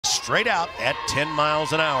straight out at 10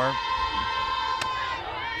 miles an hour.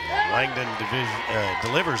 And Langdon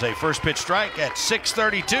delivers a first pitch strike at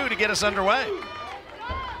 6:32 to get us underway.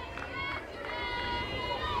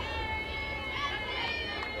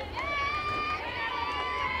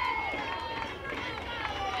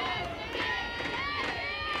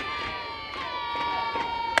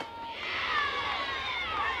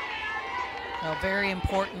 Well, very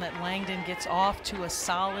important that Langdon gets off to a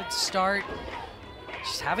solid start.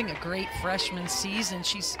 She's having a great freshman season.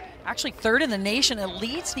 She's actually third in the nation and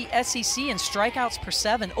leads the SEC in strikeouts per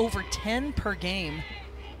 7, over 10 per game.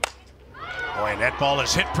 Boy, and that ball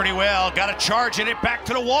is hit pretty well. Got a charge in it back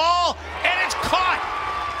to the wall, and it's caught.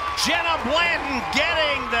 Jenna Blanton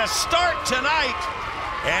getting the start tonight.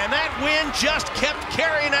 And that wind just kept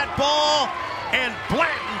carrying that ball, and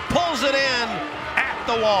Blanton pulls it in at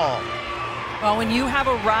the wall. Well, when you have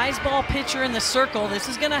a rise ball pitcher in the circle, this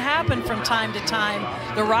is going to happen from time to time.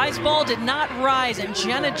 The rise ball did not rise, and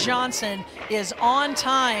Jenna Johnson is on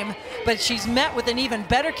time, but she's met with an even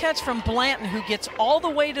better catch from Blanton, who gets all the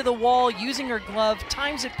way to the wall using her glove,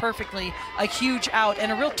 times it perfectly, a huge out,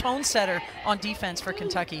 and a real tone setter on defense for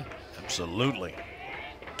Kentucky. Absolutely.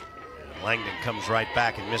 And Langdon comes right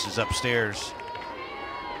back and misses upstairs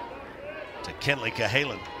to Kentley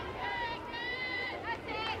Cahalan.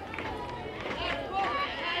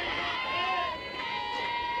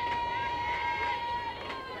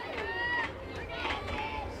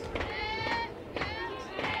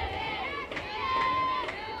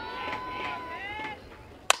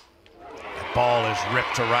 Ball is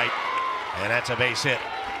ripped to right, and that's a base hit.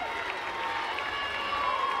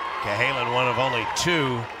 Cahalan, one of only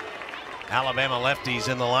 2 Alabama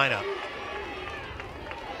lefties in the lineup.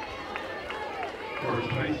 First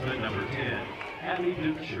baseman number 10, Abby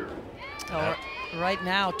Dukeshire. Right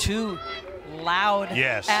now, 2 loud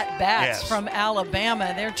at-bats from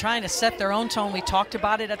Alabama. They're trying to set their own tone. We talked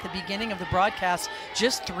about it at the beginning of the broadcast.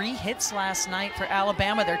 Just 3 hits last night for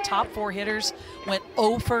Alabama. Their top 4 hitters went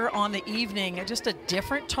 0 for on the evening. Just a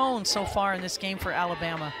different tone so far in this game for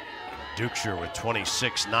Alabama. Dukeshire with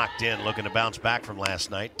 26 knocked in, looking to bounce back from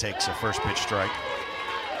last night, takes a first pitch strike.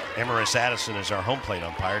 Emerus Addison is our home plate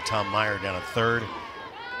umpire. Tom Meyer down at third.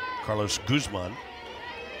 Carlos Guzman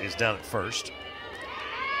is down at first.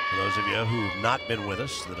 For those of you who have not been with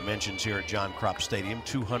us, the dimensions here at John Kropp Stadium,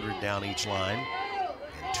 200 down each line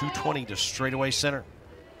and 220 to straightaway center.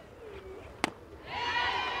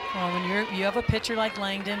 Well, when you have a pitcher like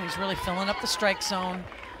Langdon who's really filling up the strike zone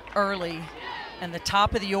early, and the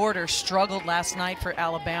top of the order struggled last night for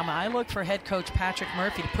Alabama, I look for head coach Patrick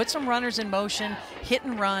Murphy to put some runners in motion, hit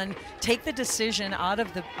and run, take the decision out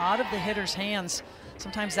of the hitter's hands.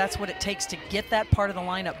 Sometimes that's what it takes to get that part of the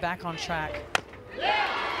lineup back on track.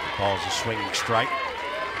 Ball's a swinging strike.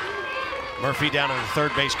 Murphy down in the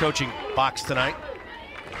third base coaching box tonight.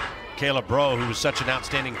 Kayla Breaux, who was such an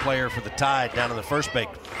outstanding player for the Tide, down in the first base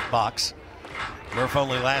box. Murph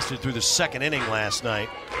only lasted through the second inning last night.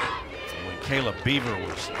 And when Kayla Beaver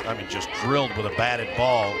was, just drilled with a batted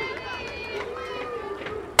ball.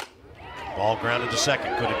 Ball grounded to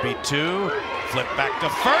second. Could it be 2? Flip back to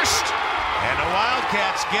first. And the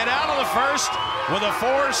Wildcats get out of the first with a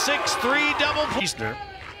 4-6-3 double play.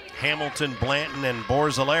 Hamilton, Blanton, and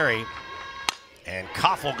Borzilleri. And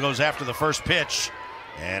Koffel goes after the first pitch,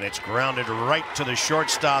 and it's grounded right to the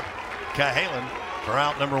shortstop, Cahalan, for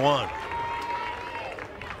out number 1.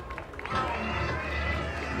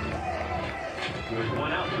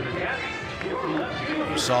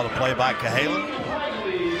 You saw the play by Cahalan.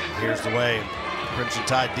 Here's the way Crimson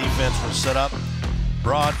Tide defense was set up.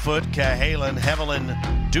 Broadfoot, Cahalan, Hevelin,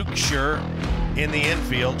 Dukeshire in the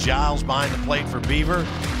infield. Giles behind the plate for Beaver.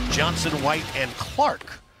 Johnson, White, and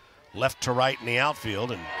Clark left to right in the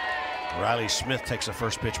outfield, and Riley Smith takes a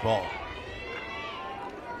first pitch ball.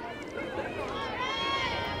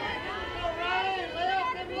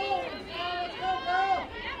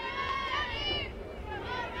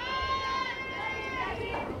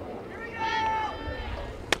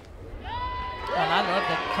 Well, I love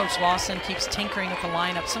that Coach Lawson keeps tinkering with the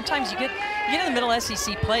lineup. Sometimes you get in the middle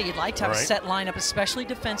SEC play, you'd like to have a set lineup, especially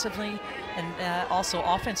defensively and also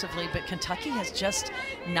offensively, but Kentucky has just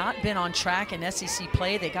not been on track in SEC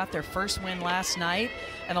play. They got their first win last night,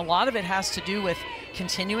 and a lot of it has to do with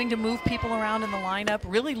continuing to move people around in the lineup,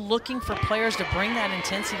 really looking for players to bring that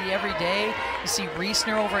intensity every day. You see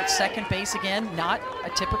Reisner over at second base again, not a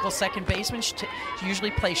typical second baseman. She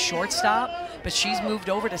usually plays shortstop, but she's moved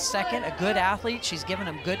over to second, a good athlete. She's given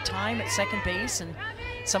him good time at second base, and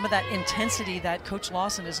some of that intensity that Coach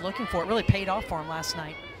Lawson is looking for, it really paid off for him last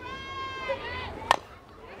night.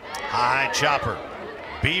 High chopper.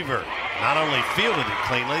 Beaver Not only fielded it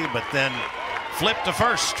cleanly, but then flipped to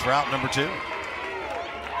first for out number 2.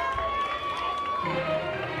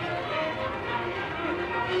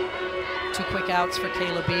 Two quick outs for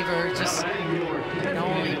Kayla Beaver. Just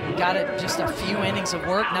only got it just a few innings of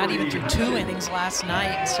work, not even through 2 innings last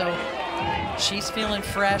night. So she's feeling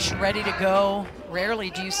fresh, ready to go.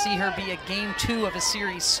 Rarely do you see her be a game 2 of a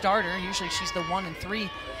series starter. Usually she's the 1 and 3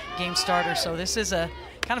 game starter. So this is a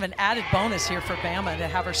kind of an added bonus here for Bama to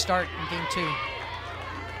have her start in game 2.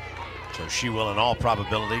 So she will in all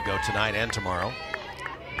probability go tonight and tomorrow.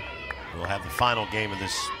 We'll have the final game of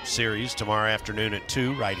this series tomorrow afternoon at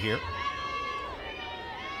 2 right here.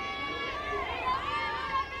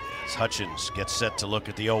 As Hutchins gets set to look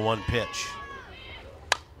at the 0-1 pitch.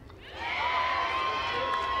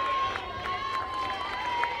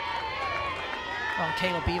 Well,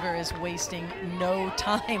 Kayla Beaver is wasting no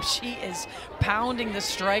time. She is pounding the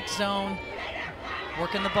strike zone,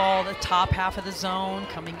 working the ball the top half of the zone,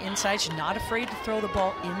 coming inside. She's not afraid to throw the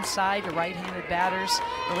ball inside to right-handed batters.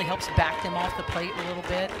 Really helps back them off the plate a little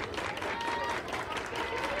bit.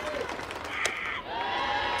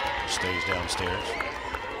 Stays downstairs.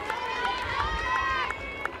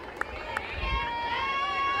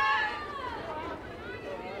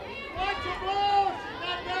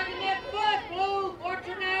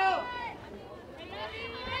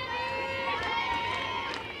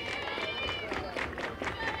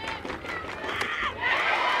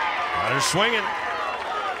 Swinging.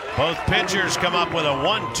 Both pitchers come up with a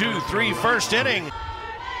 1-2-3 first inning.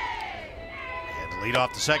 And lead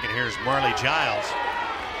off the second, here's Marley Giles,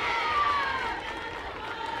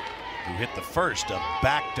 who hit the first of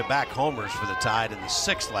back-to-back homers for the Tide in the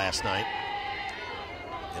 6th last night.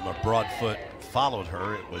 Emma Broadfoot followed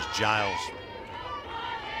her. It was Giles'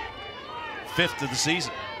 5th of the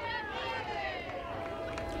season.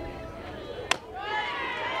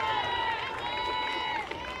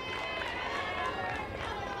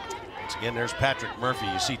 Again, there's Patrick Murphy.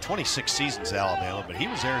 You see 26 seasons at Alabama, but he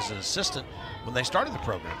was there as an assistant when they started the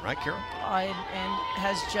program, right, Carol? And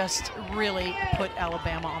has just really put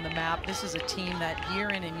Alabama on the map. This is a team that year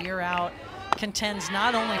in and year out contends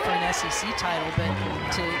not only for an SEC title, but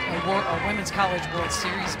to a Women's College World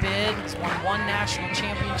Series bid. He's won 1 national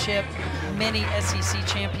championship, many SEC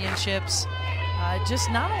championships.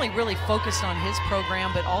 Just not only really focused on his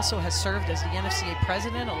program, but also has served as the NFCA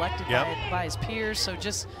president, elected by his peers. So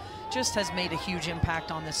just has made a huge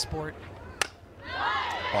impact on this sport.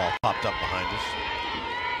 Ball popped up behind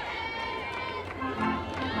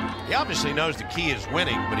us. He obviously knows the key is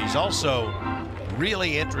winning, but he's also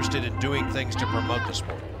really interested in doing things to promote the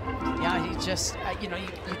sport. Yeah, he just, you know, you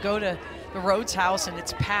go to the Rhodes House and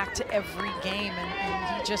it's packed every game,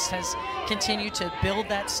 and he just has continued to build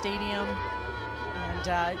that stadium.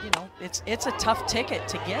 And, you know, it's a tough ticket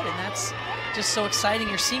to get, and that's just so exciting.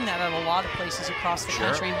 You're seeing that at a lot of places across the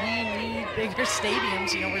country. We need bigger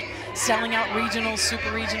stadiums. You know, we're selling out regionals, super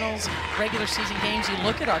regionals, regular season games. You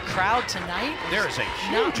look at our crowd tonight. There is a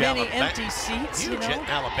huge not many empty seats. Huge, you know?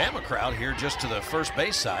 Alabama crowd here just to the first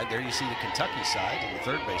base side. There you see the Kentucky side and the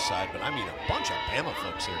third base side. But I mean, a bunch of Bama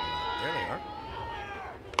folks here tonight. There they are.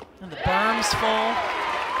 And the berm's full.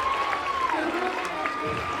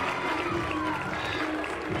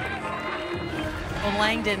 Well,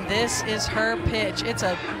 Langdon, this is her pitch. It's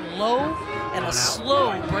a low and a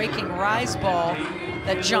slow breaking rise ball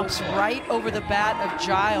that jumps right over the bat of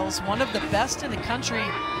Giles, one of the best in the country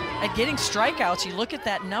at getting strikeouts. You look at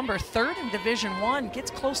that number, 3rd in Division I,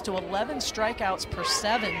 gets close to 11 strikeouts per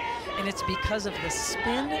 7, and it's because of the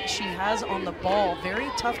spin she has on the ball.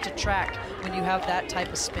 Very tough to track when you have that type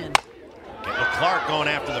of spin. Kendall Clark going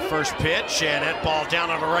after the first pitch, and that ball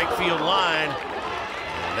down on the right field line.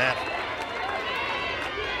 And that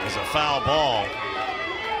is a foul ball,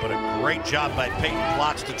 but a great job by Peyton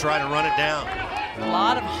Plotz to try to run it down. A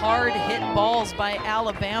lot of hard hit balls by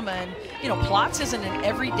Alabama, and you know, Plotz isn't an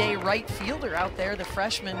everyday right fielder out there. The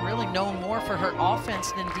freshman really known more for her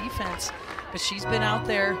offense than defense, but she's been out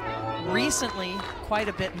there recently quite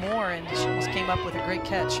a bit more, and she almost came up with a great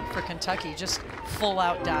catch for Kentucky. Just full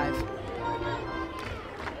out dive.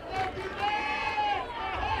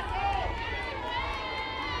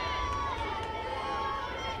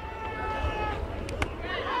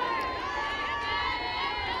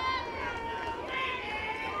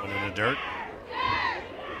 Dirt.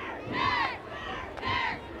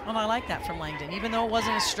 Well, I like that from Langdon. Even though it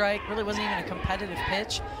wasn't a strike, really wasn't even a competitive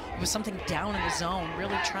pitch, it was something down in the zone,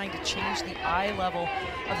 really trying to change the eye level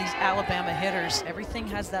of these Alabama hitters. Everything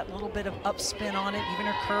has that little bit of upspin on it, even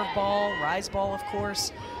her curveball, rise ball, of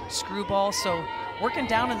course, screwball. So working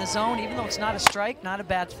down in the zone, even though it's not a strike, not a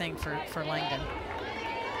bad thing for Langdon.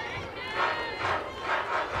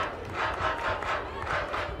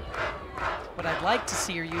 What I'd like to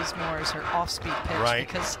see her use more is her off-speed pitch, right,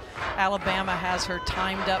 because Alabama has her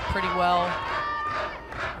timed up pretty well.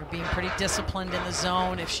 They're being pretty disciplined in the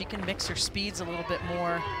zone. If she can mix her speeds a little bit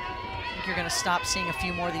more, I think you're going to stop seeing a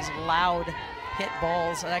few more of these loud hit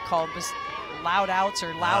balls that I call just loud outs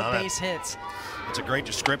or loud base hits. It's a great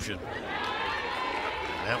description.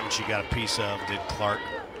 That one she got a piece of, did Clark.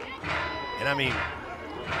 And I mean,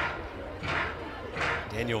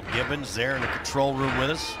 Daniel Gibbons there in the control room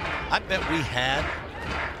with us. I bet we had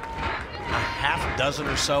a half dozen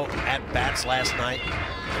or so at-bats last night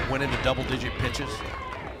that went into double-digit pitches.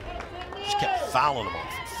 Just kept fouling them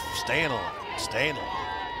off, staying alive, staying alive.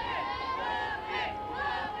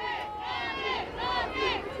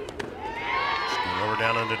 Scoot over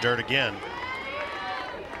down into dirt again.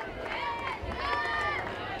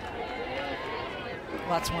 Well,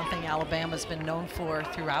 that's one thing Alabama's been known for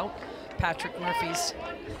throughout Patrick Murphy's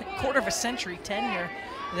quarter of a century tenure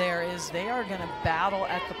there, is they are going to battle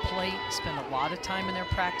at the plate, spend a lot of time in their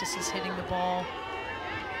practices hitting the ball.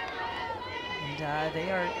 And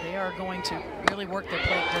they are going to really work their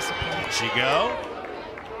plate discipline. Did she go?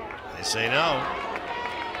 They say no.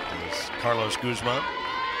 It's Carlos Guzman.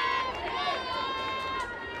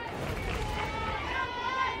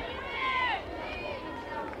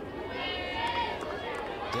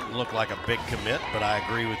 Didn't look like a big commit, but I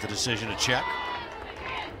agree with the decision to check.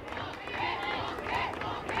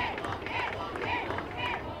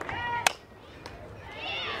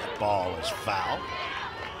 That ball is foul.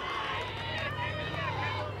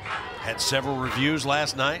 Had several reviews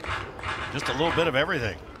last night. Just a little bit of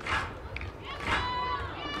everything.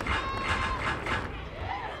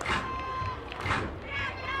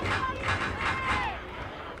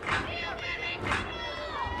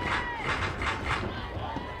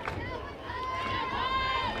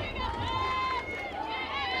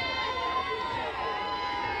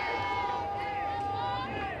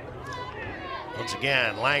 Once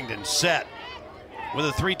again, Langdon set with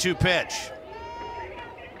a 3-2 pitch.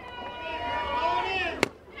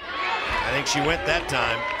 I think she went that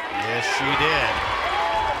time. Yes, she did.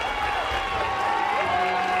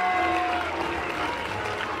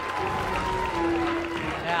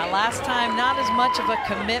 Yeah, last time not as much of a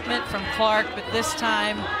commitment from Clark, but this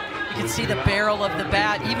time you can see the barrel of the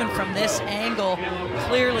bat, even from this angle,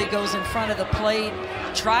 clearly goes in front of the plate.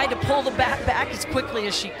 Tried to pull the bat back as quickly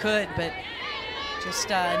as she could, but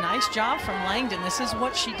just a nice job from Langdon. This is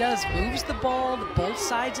what she does, moves the ball to both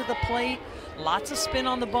sides of the plate. Lots of spin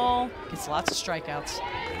on the ball, gets lots of strikeouts.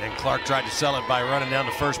 And then Clark tried to sell it by running down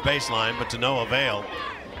the first baseline, but to no avail.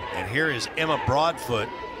 And here is Emma Broadfoot.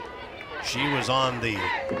 She was on the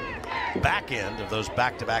back end of those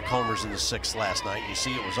back-to-back homers in the sixth last night. You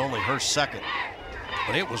see it was only her second,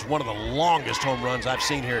 but it was one of the longest home runs I've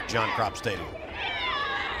seen here at John Kropp Stadium.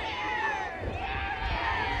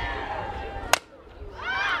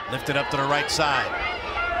 Lifted up to the right side.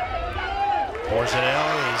 Pours it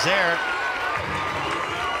in, he's there.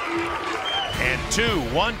 And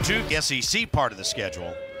 1-2 SEC part of the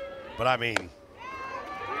schedule. But I mean,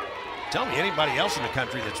 tell me anybody else in the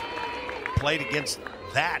country that's played against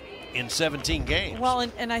that in 17 games. Well,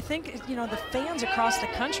 and I think, you know, the fans across the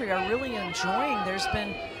country are really enjoying. There's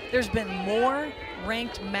been more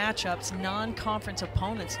ranked matchups, non-conference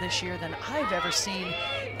opponents this year than I've ever seen,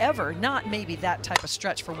 ever. Not maybe that type of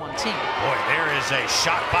stretch for one team. Boy, there is a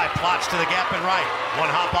shot by Plotz to the gap and right. One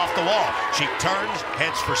hop off the wall. She turns,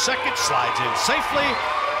 heads for second, slides in safely,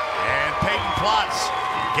 and Peyton Plotz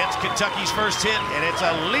gets Kentucky's first hit, and it's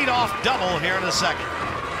a leadoff double here in the second.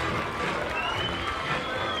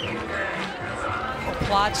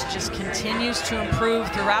 Plotz just continues to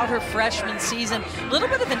improve throughout her freshman season. A little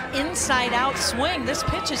bit of an inside-out swing. This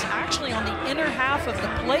pitch is actually on the inner half of the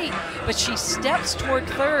plate, but she steps toward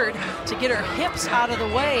third to get her hips out of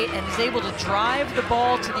the way and is able to drive the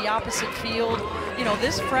ball to the opposite field. You know,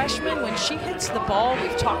 this freshman, when she hits the ball,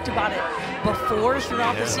 we've talked about it before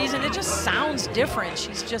throughout the season, it just sounds different.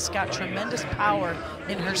 She's just got tremendous power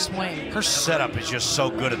in her swing. Her setup is just so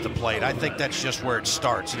good at the plate. I think that's just where it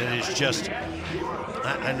starts, and it is just,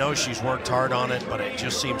 I know she's worked hard on it, but it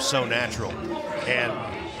just seems so natural. And,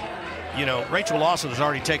 you know, Rachel Lawson has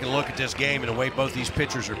already taken a look at this game and the way both these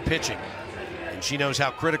pitchers are pitching. And she knows how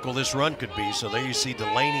critical this run could be. So there you see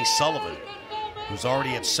Delaney Sullivan, who's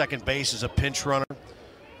already at second base as a pinch runner.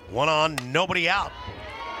 One on, nobody out.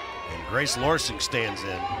 And Grace Lorsing stands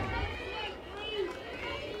in.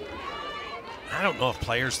 I don't know if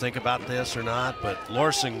players think about this or not, but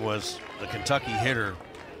Lorsing was the Kentucky hitter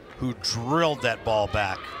who drilled that ball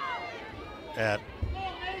back at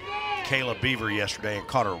Kayla Beaver yesterday and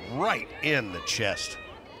caught her right in the chest.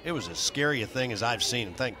 It was as scary a thing as I've seen,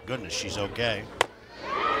 and thank goodness she's okay.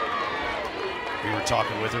 We were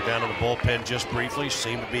talking with her down in the bullpen just briefly. She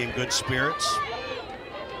seemed to be in good spirits.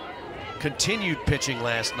 Continued pitching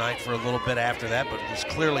last night for a little bit after that, but was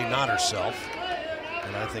clearly not herself.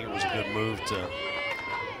 And I think it was a good move to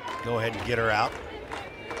go ahead and get her out.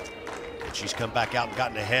 And she's come back out and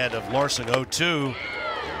gotten ahead of Larson 0-2.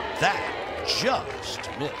 That just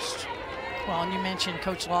missed. Well, and you mentioned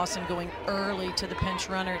Coach Lawson going early to the pinch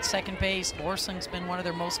runner at second base. Larson's been one of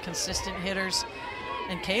their most consistent hitters.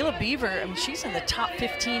 And Kayla Beaver, I mean, she's in the top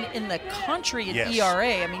 15 in the country in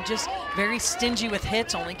ERA. I mean, just very stingy with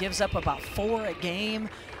hits, only gives up about 4 a game.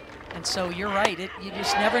 And so you're right, you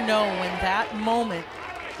just never know when that moment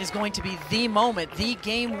is going to be the moment, the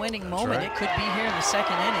game-winning moment. Right. It could be here in the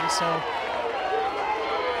second inning. So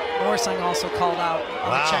Larson also called out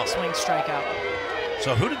on the check swing strikeout.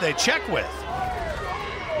 So who did they check with?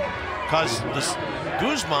 Because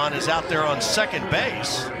Guzman is out there on second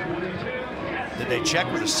base. Did they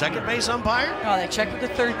check with the second base umpire? No, they checked with the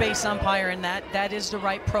third base umpire, and that is the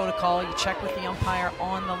right protocol. You check with the umpire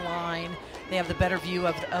on the line. They have the better view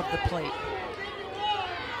of the plate.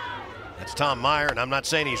 That's Tom Meyer, and I'm not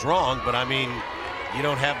saying he's wrong, but I mean, you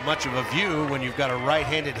don't have much of a view when you've got a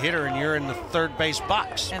right-handed hitter and you're in the third base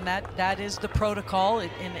box. And that is the protocol, and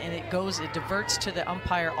it diverts to the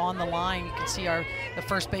umpire on the line. You can see the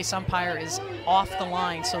first base umpire is off the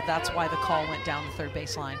line, so that's why the call went down the third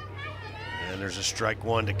base line. And there's a strike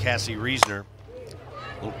one to Cassie Reisner.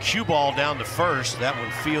 Little cue ball down to first. That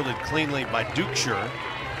one fielded cleanly by Dukeshire.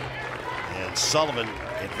 And Sullivan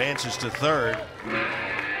advances to third.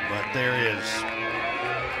 But there is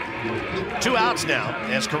 2 outs now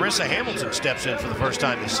as Carissa Hamilton steps in for the first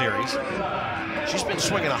time this series. She's been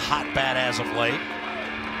swinging a hot bat as of late.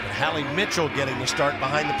 But Hallie Mitchell getting the start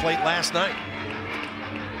behind the plate last night.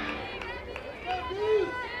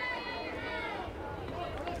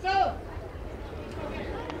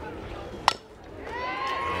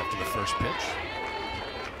 First pitch.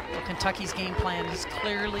 Well, Kentucky's game plan is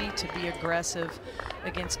clearly to be aggressive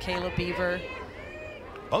against Kayla Beaver.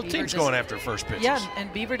 Both teams going after first pitches. Yeah,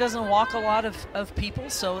 and Beaver doesn't walk a lot of people,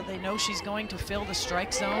 so they know she's going to fill the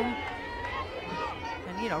strike zone.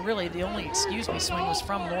 And, you know, really the only swing was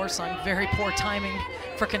from Larson. Very poor timing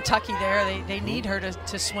for Kentucky there. They need her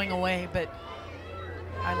to swing away, but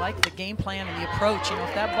I like the game plan and the approach. You know,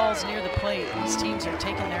 if that ball's near the plate, these teams are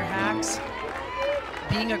taking their hacks,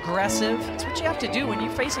 being aggressive. It's what you have to do when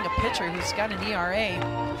you're facing a pitcher who's got an ERA,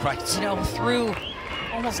 right? You know, through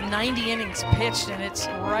almost 90 innings pitched, and it's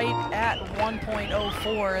right at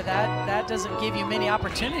 1.04. That doesn't give you many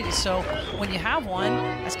opportunities. So when you have one,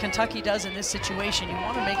 as Kentucky does in this situation, you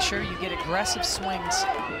want to make sure you get aggressive swings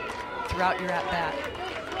throughout your at-bat.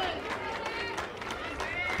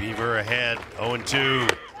 Beaver ahead, 0-2.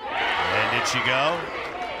 And did she go?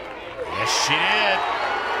 Yes, she did.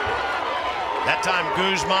 That time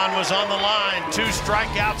Guzman was on the line. 2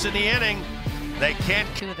 strikeouts in the inning. They can't.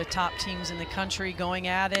 2 of the top teams in the country going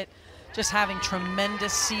at it, just having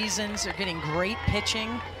tremendous seasons. They're getting great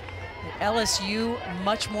pitching. LSU,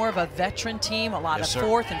 much more of a veteran team, a lot of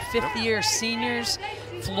 4th and 5th year seniors.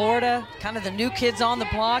 Florida, kind of the new kids on the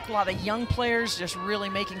block, a lot of young players just really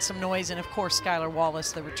making some noise. And of course, Skylar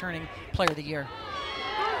Wallace, the returning player of the year.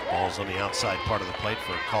 Ball's on the outside part of the plate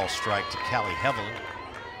for a call strike to Callie Heavlin.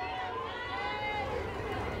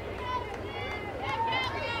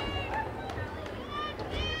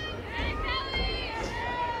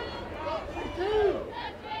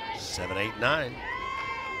 Seven, 8, 9.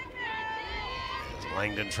 As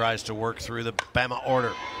Langdon tries to work through the Bama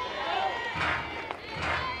order.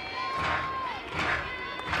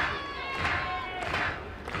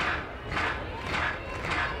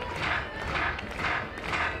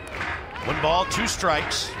 One ball, 2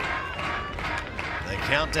 strikes. They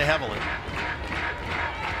count to Heavlin.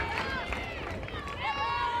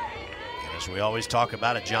 And as we always talk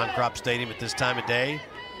about at John Crop Stadium at this time of day,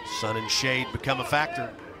 sun and shade become a factor.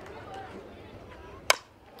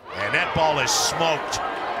 And that ball is smoked.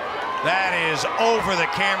 That is over the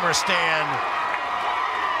camera stand.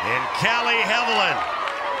 And Callie Heavlin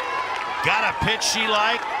got a pitch she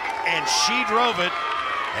liked, and she drove it.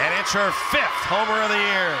 And it's her 5th homer of the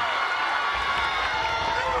year.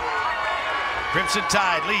 Crimson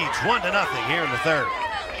Tide leads 1-0 here in the 3rd.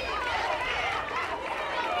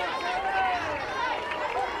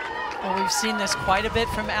 Well, we've seen this quite a bit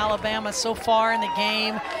from Alabama so far in the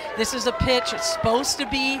game. This is a pitch. It's supposed to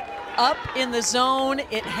be up in the zone.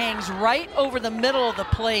 It hangs right over the middle of the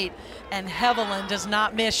plate, and Heavlin does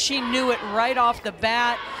not miss. She knew it right off the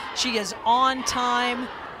bat. She is on time.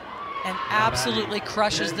 and absolutely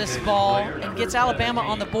crushes this ball and gets Alabama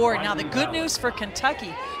on the board. Now, the good news for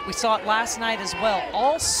Kentucky, we saw it last night as well,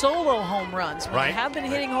 all solo home runs. When they have been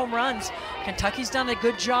hitting home runs, Kentucky's done a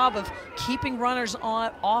good job of keeping runners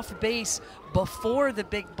off base before the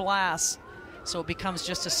big blast, so it becomes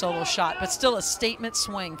just a solo shot, but still a statement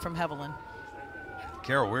swing from Hevelin.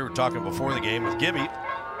 Carol, we were talking before the game with Gibby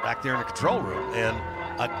back there in the control room, and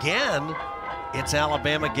again, it's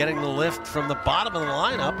Alabama getting the lift from the bottom of the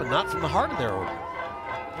lineup and not from the heart of their order.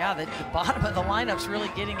 Yeah, the bottom of the lineup's really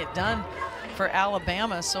getting it done for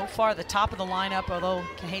Alabama. So far, the top of the lineup, although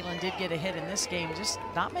Cahalan did get a hit in this game, just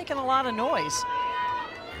not making a lot of noise.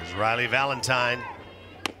 Here's Riley Valentine.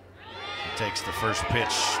 He takes the first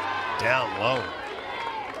pitch down low.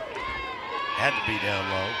 Had to be down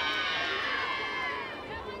low.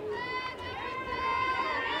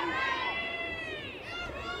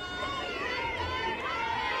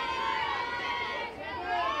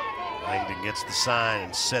 Langdon gets the sign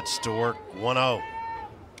and sets to work. 1-0.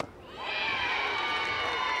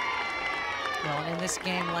 Well, in this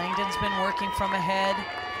game, Langdon's been working from ahead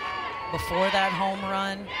before that home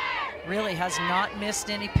run. Really has not missed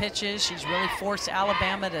any pitches. She's really forced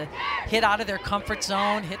Alabama to hit out of their comfort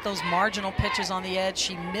zone, hit those marginal pitches on the edge.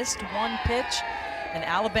 She missed one pitch, and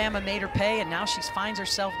Alabama made her pay, and now she finds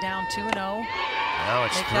herself down 2-0. Now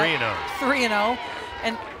it's 3-0. 3-0.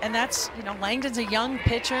 And that's, you know, Langdon's a young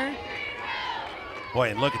pitcher. Boy,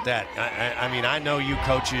 and look at that. I mean, I know you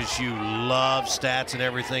coaches, you love stats and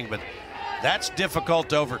everything, but that's difficult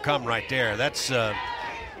to overcome right there. That's a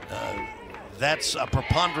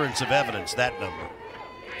preponderance of evidence, that number.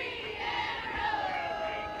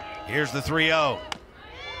 Here's the 3-0.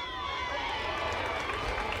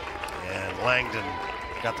 And Langdon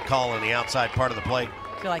got the call on the outside part of the plate.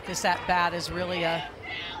 I feel like this at-bat is really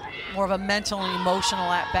more of a mental and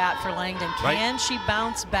emotional at-bat for Langdon. Can she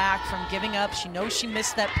bounce back from giving up? She knows she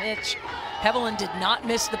missed that pitch. Hevelin did not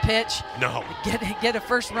miss the pitch. No. Get a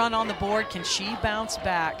first run on the board. Can she bounce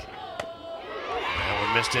back? That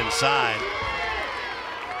one missed inside.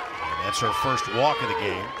 And that's her first walk of the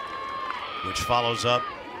game, which follows up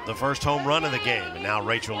the first home run of the game. And now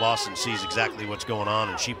Rachel Lawson sees exactly what's going on,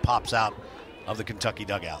 and she pops out of the Kentucky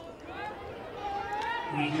dugout.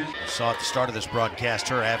 We saw at the start of this broadcast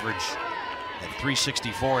her average at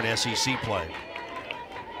 364 in SEC play.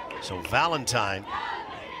 So Valentine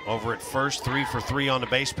over at first, 3 for 3 on the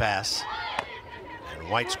base pass. And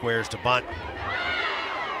White squares to bunt.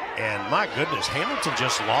 And my goodness, Hamilton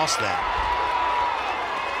just lost that.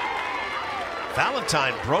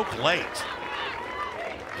 Valentine broke late.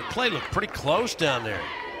 The play looked pretty close down there.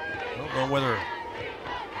 I don't know whether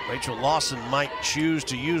Rachel Lawson might choose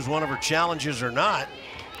to use one of her challenges or not.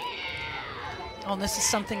 Oh, and this is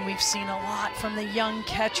something we've seen a lot from the young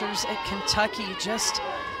catchers at Kentucky. It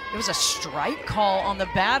was a strike call on the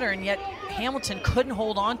batter, and yet Hamilton couldn't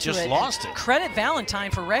hold on to it. Just lost it. Credit Valentine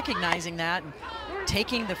for recognizing that and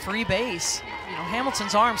taking the free base. You know,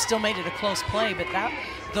 Hamilton's arm still made it a close play, but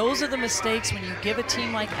those are the mistakes when you give a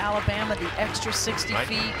team like Alabama the extra 60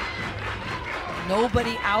 feet.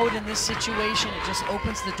 Nobody out in this situation. It just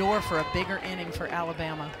opens the door for a bigger inning for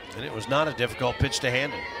Alabama. And it was not a difficult pitch to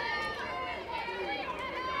handle.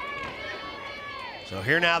 So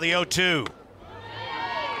here now the 0-2.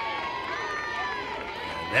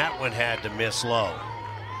 And that one had to miss low.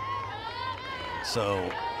 So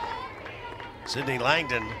Sydney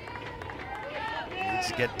Langdon needs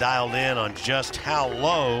to get dialed in on just how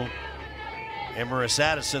low Emerus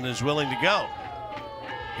Addison is willing to go.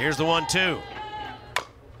 Here's the 1-2.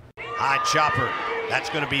 High chopper. That's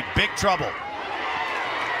going to be big trouble.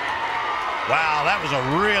 Wow, that was a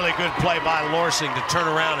really good play by Lorsing to turn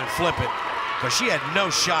around and flip it, because she had no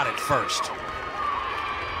shot at first.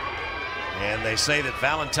 And they say that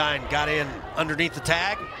Valentine got in underneath the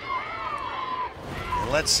tag. And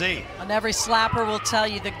let's see. And every slapper will tell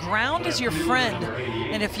you the ground is your friend.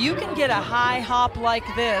 And if you can get a high hop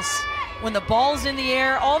like this, when the ball's in the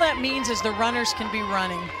air, all that means is the runners can be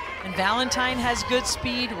running. And Valentine has good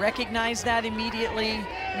speed, recognized that immediately.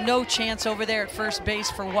 No chance over there at first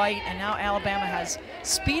base for White. And now Alabama has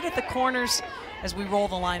speed at the corners as we roll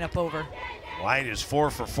the lineup over. White is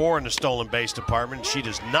 4 for 4 in the stolen base department. She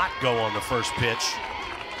does not go on the first pitch.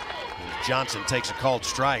 As Johnson takes a called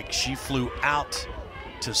strike. She flew out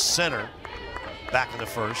to center back in the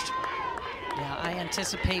first. Yeah, I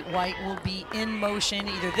anticipate White will be in motion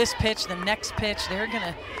either this pitch, the next pitch. They're going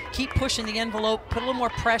to keep pushing the envelope, put a little more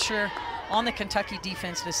pressure on the Kentucky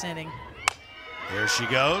defense this inning. There she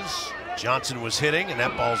goes. Johnson was hitting, and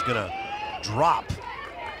that ball's going to drop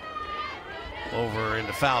over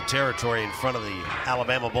into foul territory in front of the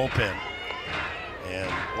Alabama bullpen.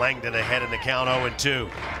 And Langdon ahead in the count, 0-2.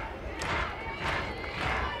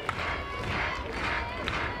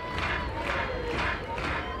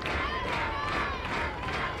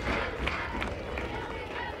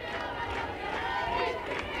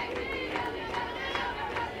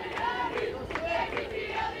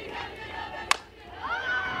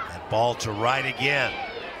 That ball to right again.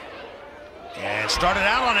 And started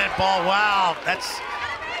out on that ball. Wow,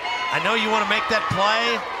 I know you want to make that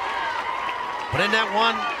play, but in that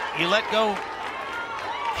one, you let go,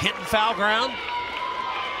 hitting foul ground.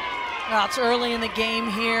 Well, it's early in the game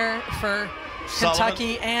here for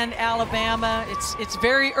Kentucky and Alabama. It's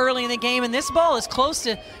very early in the game, and this ball is close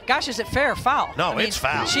to, gosh, is it fair or foul? No, it's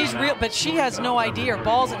foul. She's real, but she has no idea her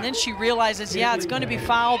balls, and then she realizes, yeah, it's going to be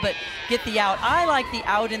foul, but get the out. I like the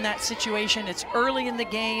out in that situation. It's early in the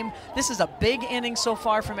game. This is a big inning so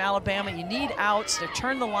far from Alabama. You need outs to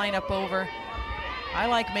turn the lineup over. I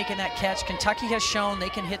like making that catch. Kentucky has shown they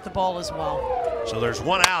can hit the ball as well. So there's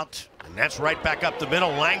one out, and that's right back up the middle.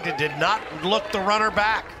 Langdon did not look the runner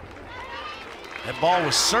back. That ball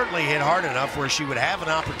was certainly hit hard enough where she would have an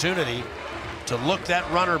opportunity to look that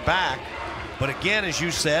runner back. But again, as you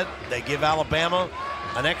said, they give Alabama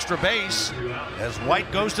an extra base as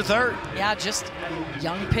White goes to third. Yeah, just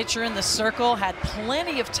young pitcher in the circle, had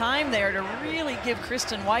plenty of time there to really give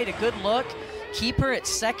Kristen White a good look, keep her at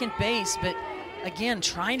second base. But again,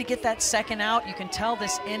 trying to get that second out. You can tell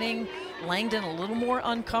this inning, Langdon a little more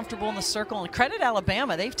uncomfortable in the circle. And credit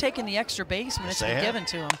Alabama, they've taken the extra base when it's been given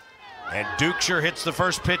to them. And Dukeshire hits the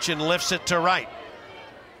first pitch and lifts it to right.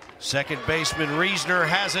 Second baseman Reisner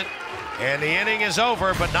has it, and the inning is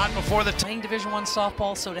over, but not before the playing Division I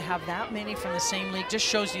softball, so to have that many from the same league just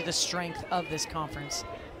shows you the strength of this conference.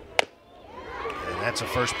 And that's a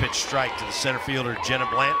first pitch strike to the center fielder Jenna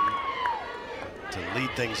Blanton to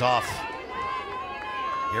lead things off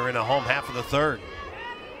here in the home half of the third.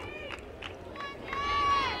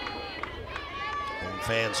 Home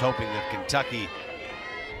fans hoping that Kentucky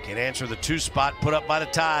can answer the 2 spot put up by the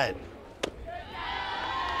Tide.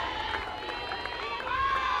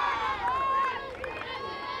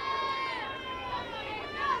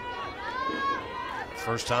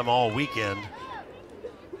 First time all weekend,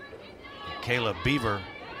 Kayla Beaver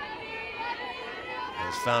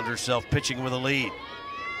has found herself pitching with a lead.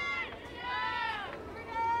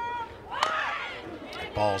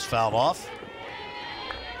 That ball's fouled off.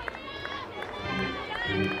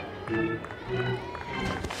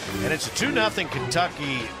 And it's a 2-0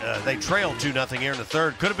 Kentucky. They trailed 2-0 here in the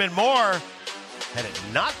third. Could have been more had it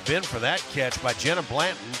not been for that catch by Jenna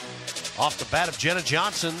Blanton off the bat of Jenna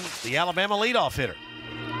Johnson, the Alabama leadoff hitter.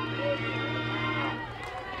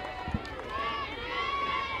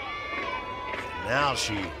 Now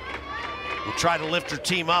she will try to lift her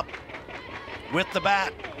team up with the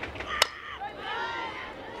bat.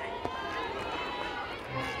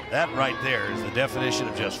 That right there is the definition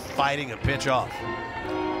of just fighting a pitch off.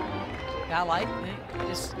 I like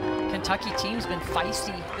this Kentucky team's been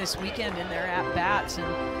feisty this weekend in their at-bats,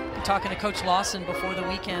 and talking to Coach Lawson before the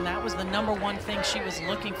weekend, that was the #1 thing she was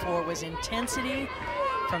looking for, was intensity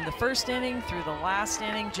from the first inning through the last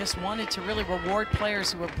inning. Just wanted to really reward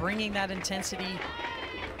players who were bringing that intensity,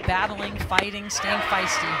 battling, fighting, staying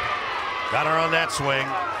feisty. Got her on that swing.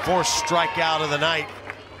 4th strikeout of the night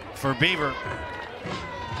for Beaver.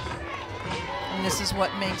 And this is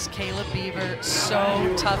what makes Kayla Beaver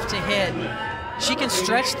so tough to hit. She can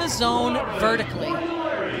stretch the zone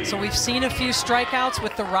vertically. So we've seen a few strikeouts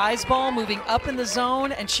with the rise ball moving up in the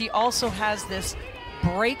zone, and she also has this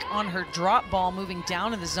break on her drop ball moving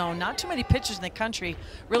down in the zone. Not too many pitchers in the country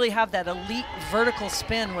really have that elite vertical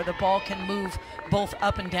spin where the ball can move both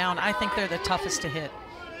up and down. I think they're the toughest to hit.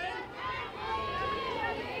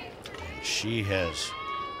 She has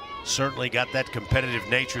certainly got that competitive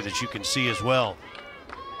nature that you can see as well.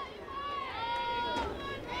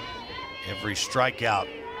 Every strikeout,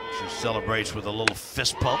 she celebrates with a little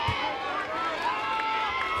fist pump.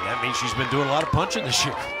 And that means she's been doing a lot of punching this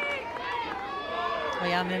year. Oh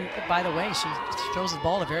yeah, and then, by the way, she throws the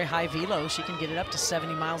ball at a very high velo. She can get it up to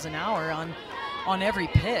 70 miles an hour on every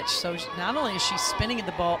pitch. So not only is she spinning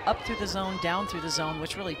the ball up through the zone, down through the zone,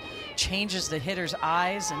 which really changes the hitter's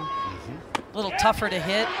eyes, and a little tougher to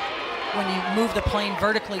hit when you move the plane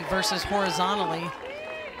vertically versus horizontally,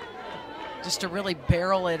 just to really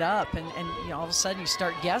barrel it up. And you know, all of a sudden you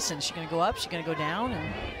start guessing, is she going to go up, is she going to go down?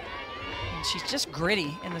 And she's just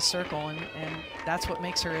gritty in the circle, and that's what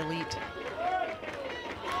makes her elite.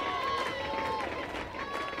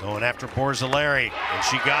 Going after Borzilleri, and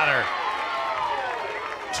she got her.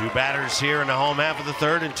 2 batters here in the home half of the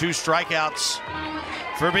third and 2 strikeouts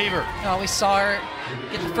for Beaver. Oh, we saw her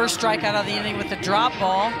get the first strikeout of the inning with the drop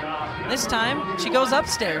ball. This time, she goes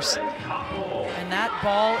upstairs. And that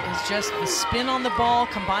ball is just the spin on the ball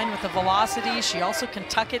combined with the velocity. She also can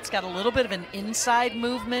tuck it. It's got a little bit of an inside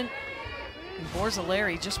movement. And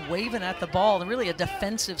Borzilleri just waving at the ball. Really a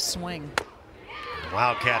defensive swing.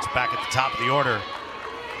 Wildcats back at the top of the order.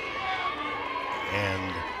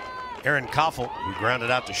 And Erin Koffel, who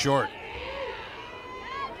grounded out to short.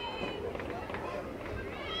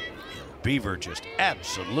 Beaver just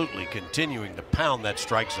absolutely continuing to pound that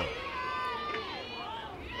strike zone.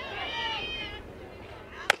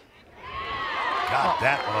 Got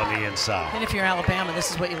that one on the inside. And if you're Alabama,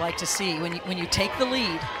 this is what you like to see. When you take the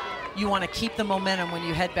lead, you want to keep the momentum when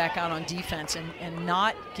you head back out on defense and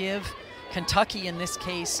not give Kentucky, in this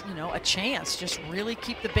case, a chance. Just really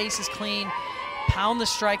keep the bases clean, pound the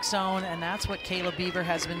strike zone, and that's what Kayla Beaver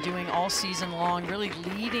has been doing all season long, really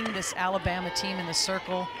leading this Alabama team in the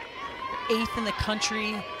circle. 8th in the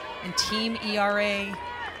country in team ERA.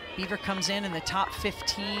 Beaver comes in the top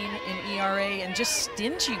 15 in ERA and just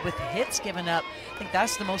stingy with hits given up. I think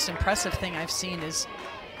that's the most impressive thing I've seen is,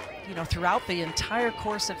 throughout the entire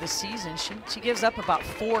course of the season, she gives up about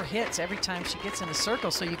 4 hits every time she gets in the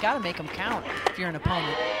circle. So you got to make them count if you're an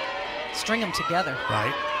opponent. String them together.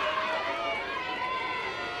 Right.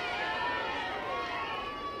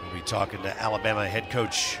 We'll be talking to Alabama head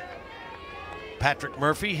coach Patrick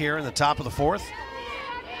Murphy here in the top of the 4th.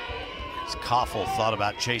 As Koffel thought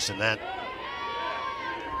about chasing that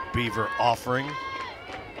Beaver offering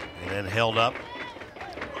and then held up.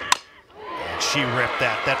 And she ripped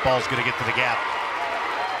that. That ball's going to get to the gap.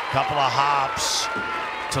 Couple of hops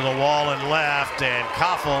to the wall and left, and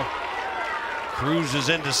Koffel cruises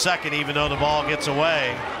into second even though the ball gets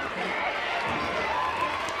away.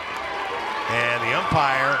 And the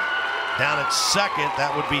umpire down at second,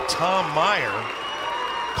 that would be Tom Meyer,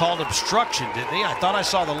 called obstruction, didn't he? I thought I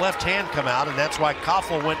saw the left hand come out, and that's why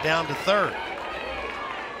Koffel went down to third.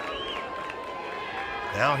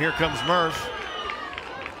 Now here comes Murph.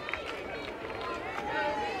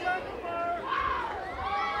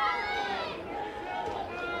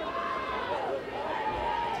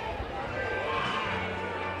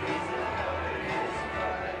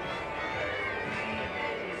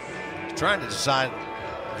 He's trying to decide,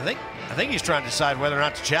 I think he's trying to decide whether or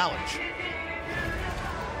not to challenge.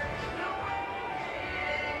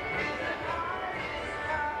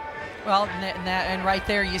 Well, and right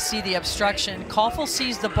there you see the obstruction. Koffel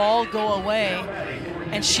sees the ball go away,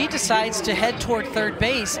 and she decides to head toward third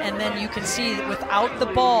base, and then you can see that without the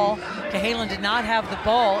ball, Cahalan did not have the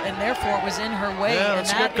ball, and therefore it was in her way, and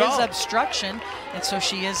that is obstruction, and so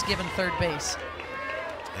she is given third base.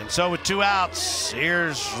 And so with 2 outs,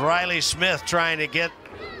 here's Riley Smith trying to get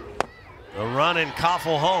a run in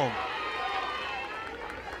Koffel home.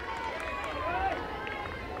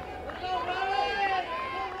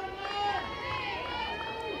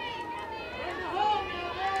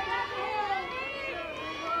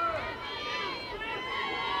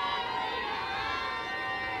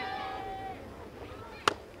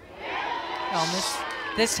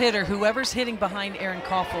 This hitter, whoever's hitting behind Erin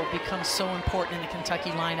Koffel, becomes so important in the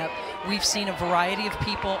Kentucky lineup. We've seen a variety of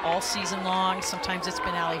people all season long. Sometimes it's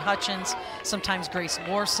been Allie Hutchins, sometimes Grace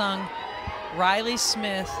Lorsung. Riley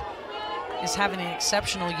Smith is having an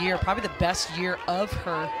exceptional year, probably the best year of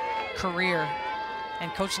her career.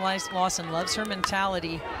 And Coach Lawson loves her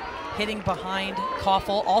mentality. Hitting behind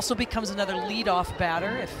Koffel, also becomes another leadoff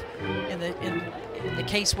batter if in the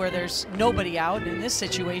case where there's nobody out. In this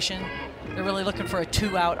situation, they're really looking for a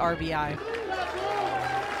 2-out RBI.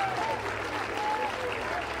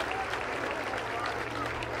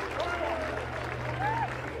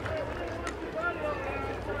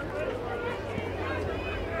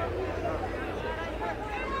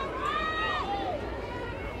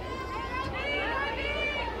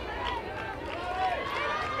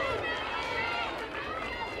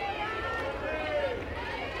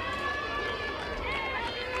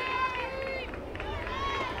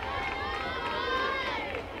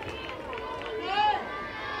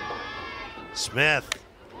 Smith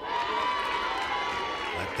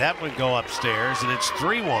let that one go upstairs, and it's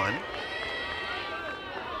 3-1.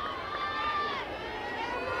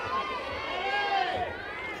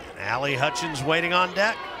 Allie Hutchins waiting on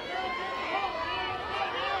deck.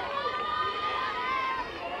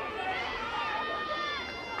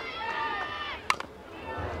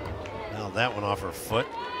 Now that one off her foot.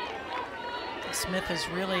 Smith is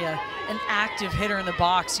really an active hitter in the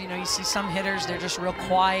box. You know, you see some hitters, they're just real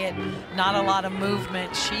quiet, not a lot of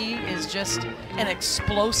movement. She is just an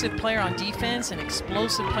explosive player on defense, an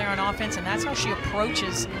explosive player on offense, and that's how she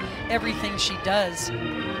approaches everything she does.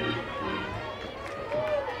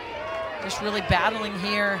 Just really battling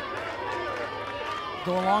here.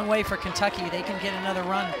 Go a long way for Kentucky. They can get another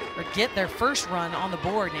run or get their first run on the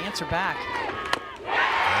board and answer back.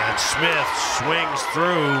 And Smith swings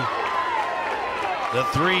through the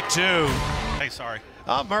 3-2. Hey, sorry.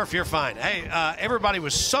 Murph, you're fine. Hey, everybody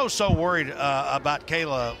was so worried about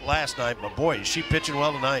Kayla last night, but boy, is she pitching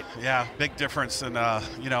well tonight. Yeah, big difference. And,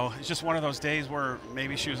 you know, it's just one of those days where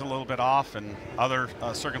maybe she was a little bit off and other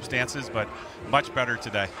circumstances, but much better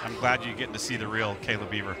today. I'm glad you're getting to see the real Kayla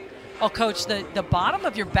Beaver. Oh, Coach, the bottom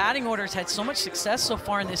of your batting orders had so much success so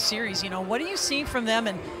far in this series. You know, what do you see from them,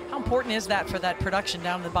 and how important is that for that production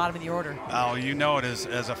down at the bottom of the order? Oh, you know it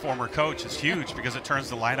as a former coach. It's huge because it turns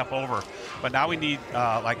the lineup over. But now we need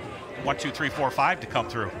like 1, 2, 3, 4, 5 to come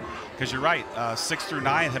through. Because you're right, 6 through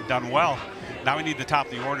 9 have done well. Now we need the top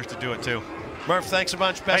of the orders to do it too. Murph, thanks a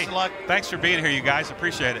bunch. Best of luck. Thanks for being here, you guys.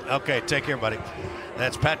 Appreciate it. Okay, take care, buddy.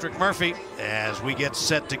 That's Patrick Murphy as we get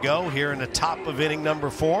set to go here in the top of inning number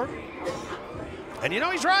 4. And, you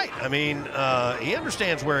know, he's right. I mean, he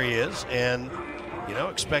understands where he is and, you know,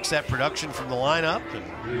 expects that production from the lineup.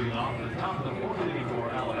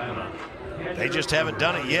 And they just haven't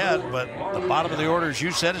done it yet, but the bottom of the order, as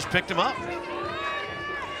you said, has picked him up.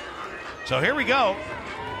 So here we go.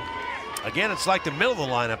 Again, it's like the middle of the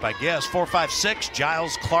lineup, I guess. 4, 5, 6,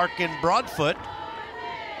 Giles, Clark, and Broadfoot.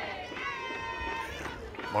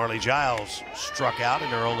 Marley Giles struck out in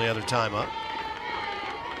her only other time up.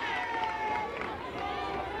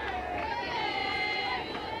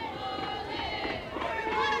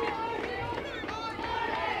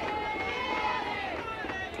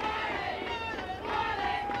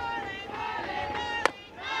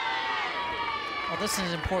 This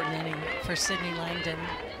is an important inning for Sydney Langdon.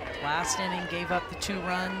 Last inning gave up the 2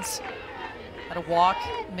 runs, had a walk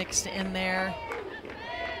mixed in there.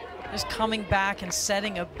 Just coming back and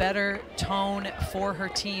setting a better tone for her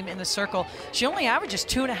team in the circle. She only averages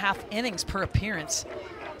 2.5 innings per appearance.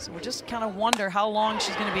 So we'll just kind of wonder how long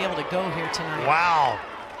she's going to be able to go here tonight. Wow.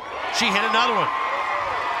 She hit another one.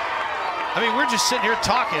 I mean, we're just sitting here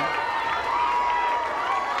talking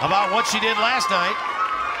about what she did last night.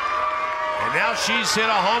 And now she's hit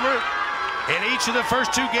a homer in each of the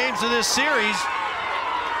first 2 games of this series.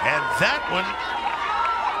 And that one,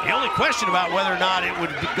 the only question about whether or not it would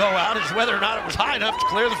go out is whether or not it was high enough to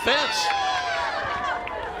clear the fence.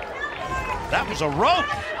 That was a rope.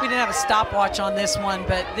 We didn't have a stopwatch on this one,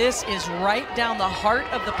 but this is right down the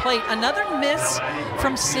heart of the plate. Another miss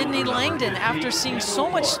from Sydney Langdon after seeing so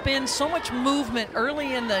much spin, so much movement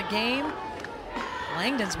early in the game.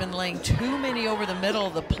 Langdon's been laying too many over the middle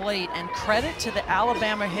of the plate, and credit to the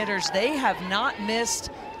Alabama hitters. They have not missed.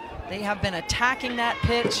 They have been attacking that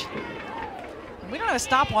pitch. We don't have a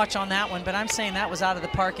stopwatch on that one, but I'm saying that was out of the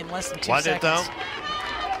park in less than 2 seconds. It though?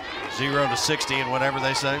 0 to 60 and whatever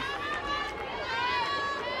they say.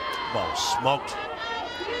 Ball smoked.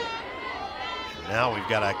 And now we've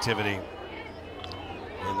got activity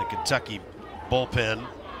in the Kentucky bullpen.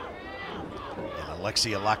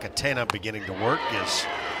 Alexia Lacatena beginning to work as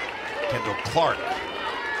Kendall Clark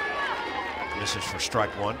misses for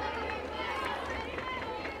strike 1.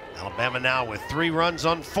 Alabama now with 3 runs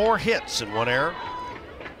on 4 hits and 1 error.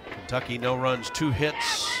 Kentucky no runs, 2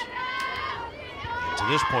 hits. And to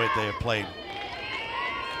this point they have played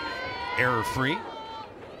error-free.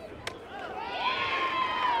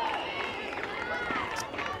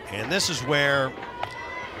 And this is where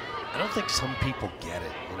I don't think some people get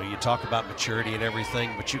it. You know, you talk about maturity and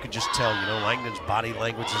everything, but you can just tell, you know, Langdon's body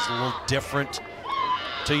language is a little different.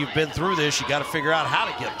 Until you've been through this, you got to figure out how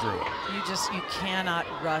to get through it. You cannot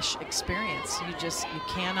rush experience. You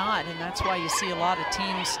cannot, and that's why you see a lot of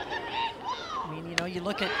teams. I mean, you know, you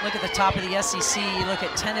look at the top of the SEC, you look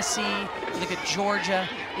at Tennessee, you look at Georgia,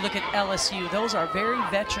 you look at LSU. Those are very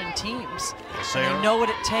veteran teams. Yes, and they know what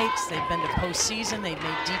it takes. They've been to postseason. They've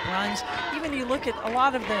made deep runs. Even you look at a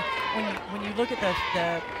lot of the when you look at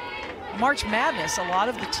the March Madness, a lot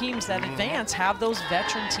of the teams that advance have those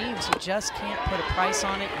veteran teams. You just can't put a price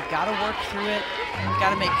on it. You got to work through it. You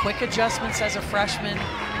got to make quick adjustments as a freshman.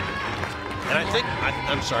 And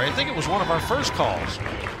I think it was one of our first calls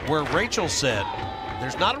where Rachel said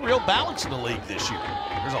there's not a real balance in the league this year.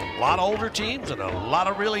 There's a lot of older teams and a lot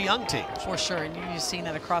of really young teams. For sure, and you've seen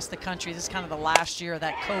that across the country. This is kind of the last year of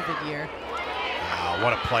that COVID year. Wow,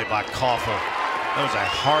 what a play by Koffel. That was a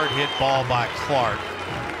hard hit ball by Clark.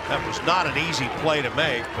 That was not an easy play to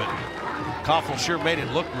make, but Koffel sure made it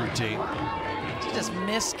look routine. She just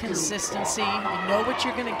missed consistency. You know what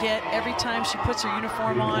you're going to get every time she puts her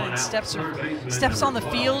uniform on and steps on the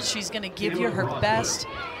field. She's going to give you her best.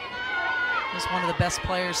 She's one of the best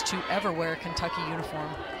players to ever wear a Kentucky uniform.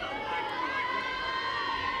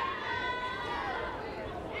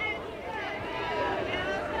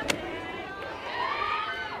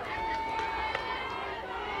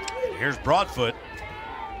 Here's Broadfoot,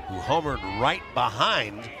 who homered right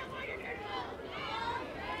behind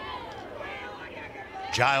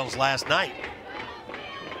Giles last night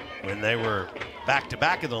when they were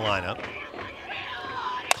back-to-back in the lineup.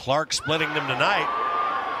 Clark splitting them tonight.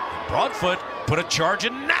 And Broadfoot put a charge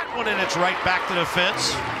in that one, and it's right back to the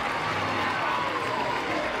fence.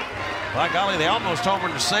 By golly, they almost homered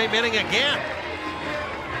in the same inning again.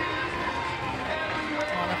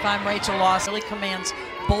 Well, if I'm Rachel Lawson, really commands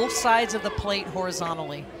both sides of the plate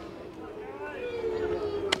horizontally.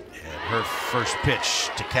 And her first pitch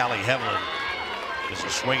to Callie Heveland is a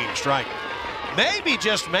swinging strike. Maybe,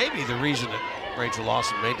 just maybe, the reason that Rachel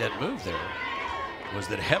Lawson made that move there was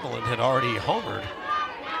that Heveland had already homered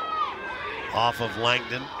off of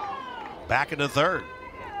Langdon back into third.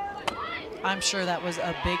 I'm sure that was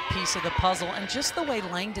a big piece of the puzzle, and just the way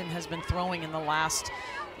Langdon has been throwing in the last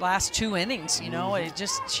 2 innings, you know,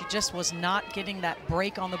 she just was not getting that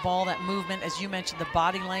break on the ball, that movement, as you mentioned, the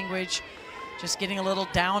body language, just getting a little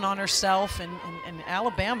down on herself. And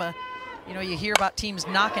Alabama, you know, you hear about teams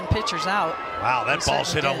knocking pitchers out. Wow, that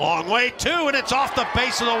ball's hit a long way too, and it's off the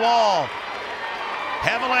base of the wall.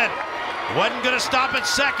 Heveland wasn't going to stop at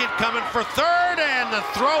second, coming for third, and the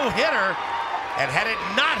throw hit her. And had it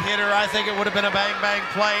not hit her, I think it would have been a bang-bang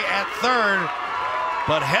play at third.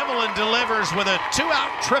 But Heveland delivers with a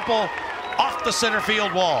 2-out triple off the center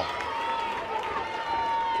field wall.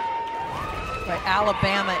 But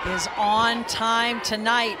Alabama is on time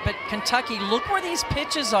tonight, but Kentucky, look where these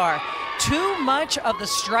pitches are. Too much of the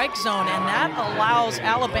strike zone, and that allows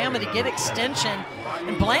Alabama to get extension.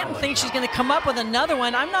 And Blanton thinks she's going to come up with another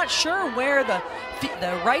one. I'm not sure where the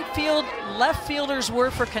right field, left fielders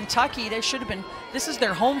were for Kentucky. They should have been, this is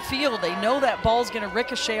their home field. They know that ball's going to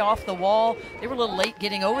ricochet off the wall. They were a little late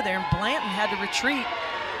getting over there, and Blanton had to retreat.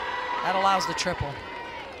 That allows the triple.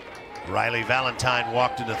 Riley Valentine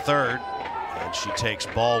walked into third, and she takes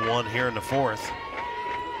ball one here in the fourth.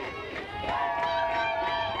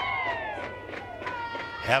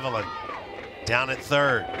 Heveland down at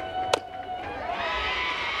third.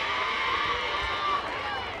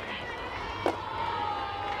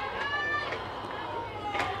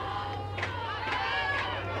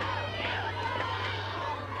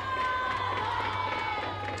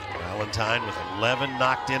 Valentine with 11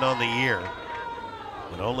 knocked in on the year,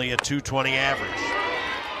 but only a .220 average.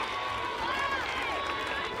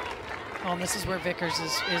 Well, and this is where Vickers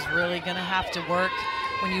is really going to have to work.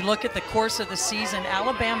 When you look at the course of the season,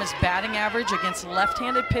 Alabama's batting average against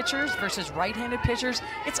left-handed pitchers versus right-handed pitchers,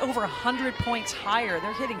 it's over 100 points higher.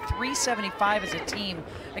 They're hitting .375 as a team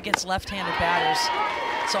against left-handed batters.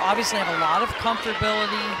 So obviously have a lot of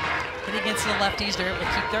comfortability hitting against the lefties. They're able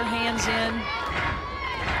to keep their hands in.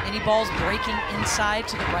 Any balls breaking inside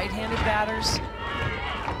to the right-handed batters.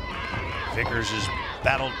 Vickers has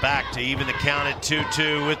battled back to even the count at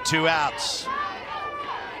 2-2 with 2 outs.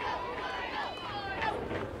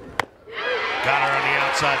 Got her on the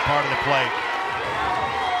outside part of the plate.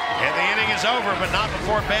 And the inning is over, but not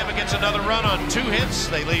before Bama gets another run on 2 hits.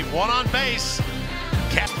 They leave 1 on base.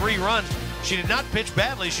 Cast 3 runs. She did not pitch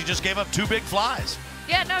badly. She just gave up 2 big flies.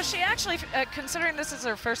 Yeah, no, she actually, considering this is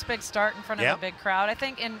her first big start in front of a big crowd, I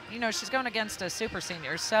think, and, you know, she's going against a super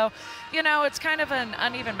senior. So, you know, it's kind of an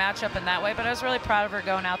uneven matchup in that way, but I was really proud of her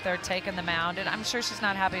going out there, taking the mound, and I'm sure she's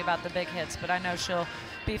not happy about the big hits, but I know she'll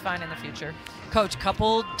be fine in the future. Coach,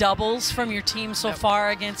 couple doubles from your team so far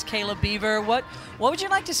against Kayla Beaver. What would you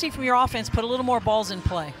like to see from your offense? Put a little more balls in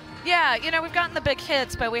play. Yeah, you know, we've gotten the big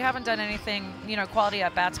hits, but we haven't done anything, you know, quality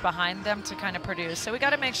at-bats behind them to kind of produce. So we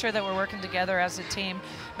got to make sure that we're working together as a team,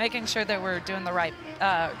 making sure that we're doing the right,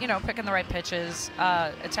 you know, picking the right pitches,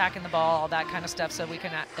 attacking the ball, all that kind of stuff, so we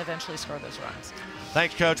can eventually score those runs.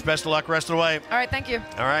 Thanks, Coach. Best of luck rest of the way. All right, thank you.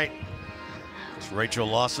 All right. It's Rachel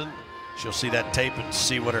Lawson. She'll see that tape and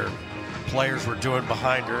see what her players were doing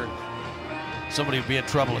behind her. Somebody would be in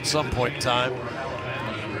trouble at some point in time.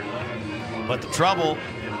 But the trouble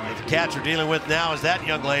that the Cats are dealing with now is that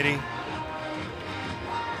young lady,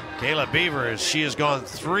 Kayla Beaver, as she has gone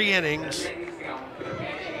 3 innings,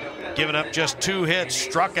 given up just 2 hits,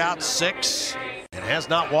 struck out 6, and has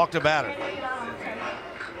not walked a batter.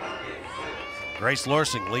 Grace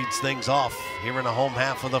Lorsing leads things off here in the home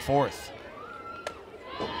half of the 4th.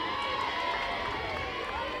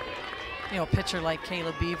 you know, a pitcher like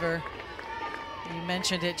Kayla Beaver, you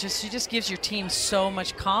mentioned it, she just gives your team so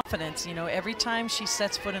much confidence. You know, every time she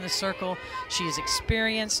sets foot in the circle, she is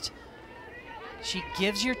experienced. She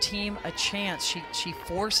gives your team a chance. She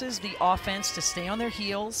forces the offense to stay on their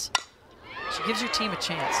heels. She gives your team a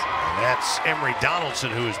chance. And that's Emery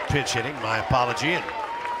Donaldson who is pitch hitting. My apology. And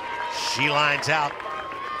she lines out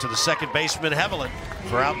to the second baseman, Hevelin,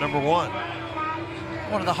 for out number 1.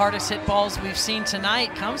 One of the hardest hit balls we've seen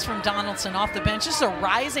tonight comes from Donaldson off the bench. Just a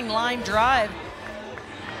rising line drive.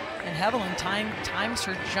 And Hevelin times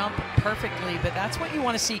her jump perfectly, but that's what you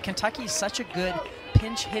want to see. Kentucky is such a good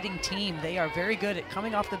pinch hitting team. They are very good at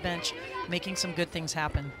coming off the bench, making some good things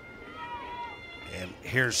happen. And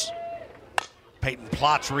here's Peyton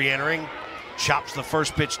Plotz re-entering, chops the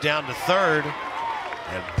first pitch down to third,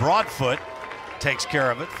 and Broadfoot takes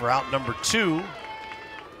care of it for out number 2.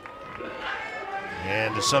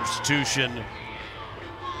 And a substitution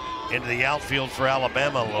into the outfield for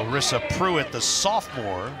Alabama, Larissa Pruitt, the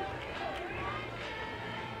sophomore,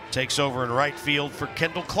 takes over in right field for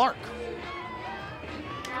Kendall Clark.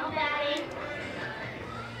 Now batting,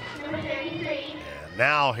 number 33. And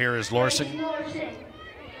now here is Lorsing.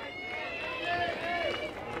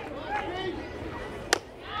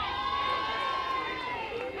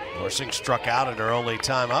 Lorsing struck out in her only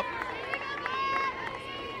time up.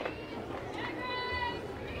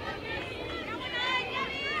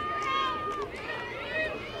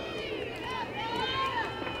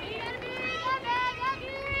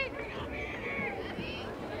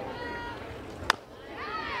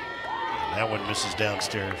 That one misses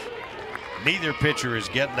downstairs. Neither pitcher is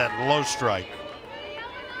getting that low strike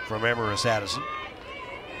from Emeris Addison.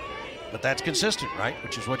 But that's consistent, right?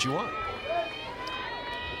 Which is what you want.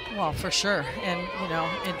 Well, for sure. And, you know,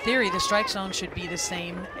 in theory, the strike zone should be the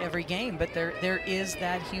same every game, but there is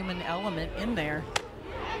that human element in there.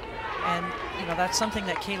 And, you know, that's something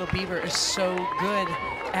that Kayla Beaver is so good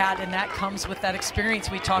at, and that comes with that experience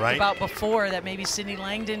we talked about before, that maybe Sydney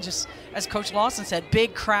Langdon, just as Coach Lawson said,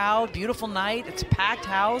 big crowd, beautiful night, it's a packed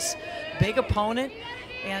house, big opponent.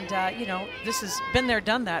 And, you know, this has been there,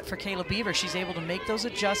 done that for Kayla Beaver. She's able to make those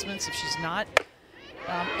adjustments. If she's not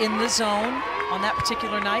in the zone on that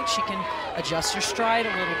particular night, she can adjust her stride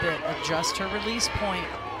a little bit, adjust her release point,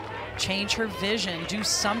 change her vision, do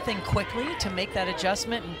something quickly to make that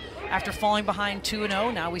adjustment. And after falling behind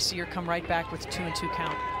 2-0, now we see her come right back with a 2-2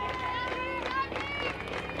 count.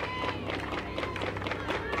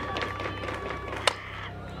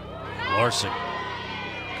 Lorsing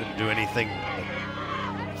couldn't do anything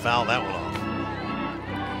but foul that one off.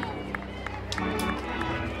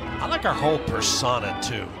 I like our whole persona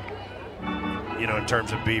too, you know, in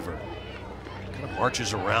terms of Beaver. Kind of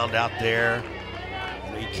marches around out there.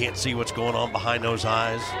 You know, you can't see what's going on behind those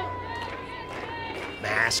eyes.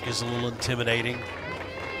 Mask is a little intimidating.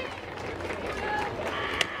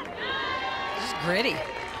 Just gritty.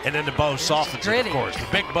 And then the bow softens it, of course. The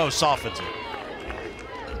big bow softens it.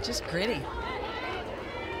 Just gritty.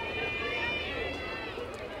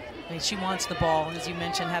 I mean, she wants the ball, and as you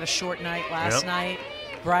mentioned, had a short night last night,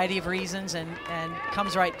 variety of reasons, and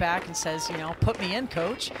comes right back and says, you know, put me in,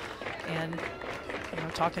 coach. And, you know,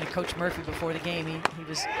 talking to Coach Murphy before the game, he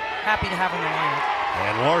was happy to have her in the lineup.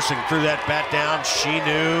 And Lorsing threw that bat down. She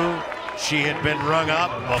knew she had been rung up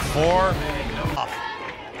before.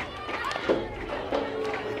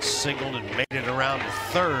 Singled and made it around to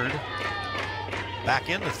third. Back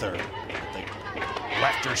into third. They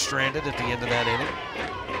left her stranded at the end of that inning.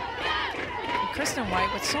 And Kristen White,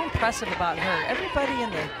 what's so impressive about her, everybody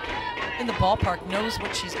in the ballpark knows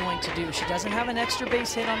what she's going to do. She doesn't have an extra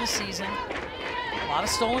base hit on the season. A lot of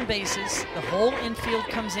stolen bases. The whole infield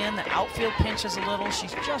comes in. The outfield pinches a little.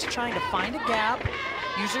 She's just trying to find a gap,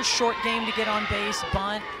 use her short game to get on base,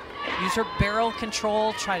 bunt, use her barrel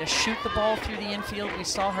control, try to shoot the ball through the infield. We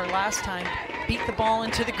saw her last time beat the ball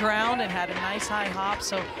into the ground and had a nice high hop.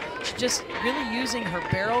 So she's just really using her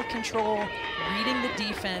barrel control, reading the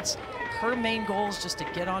defense. Her main goal is just to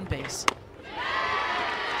get on base.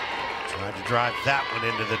 Tried to drive that one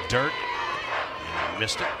into the dirt and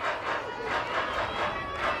missed it.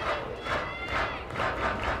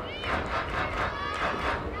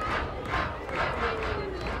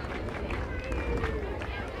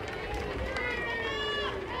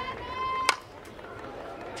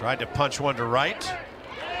 Tried to punch one to right.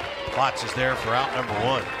 Plotz is there for out number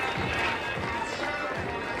 1.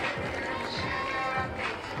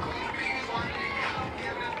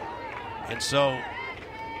 And so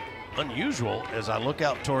unusual as I look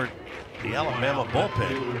out toward the Alabama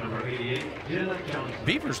bullpen.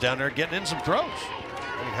 Beaver's down there getting in some throws.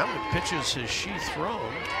 I mean, how many pitches has she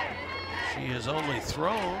thrown? She has only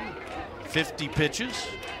thrown 50 pitches.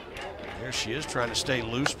 There she is, trying to stay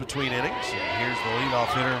loose between innings. And here's the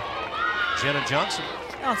leadoff hitter, Jenna Johnson.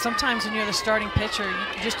 Well, sometimes when you're the starting pitcher,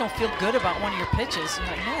 you just don't feel good about one of your pitches. You're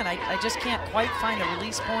like, man, I just can't quite find a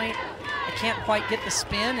release point. I can't quite get the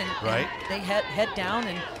spin, and they head down,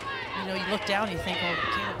 and you look down and you think, oh,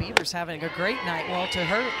 Kayla Beaver's having a great night. Well, to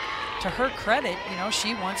her credit,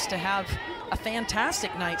 she wants to have a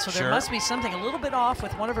fantastic night. So there must be something a little bit off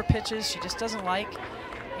with one of her pitches she just doesn't like,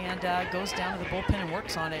 and goes down to the bullpen and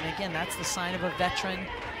works on it. And again, that's the sign of a veteran,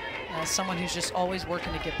 someone who's just always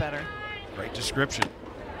working to get better. Great description.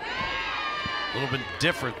 A little bit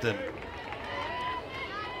different than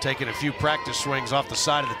taking a few practice swings off the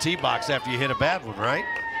side of the tee box after you hit a bad one, right?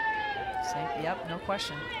 Yep, no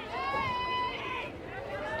question.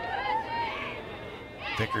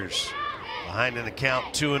 Vickers behind in the count,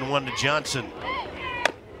 2-1 to Johnson.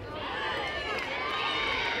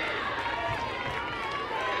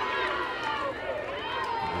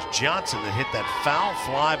 It was Johnson that hit that foul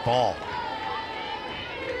fly ball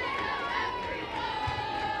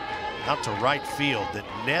out to right field that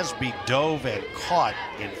Nesby dove and caught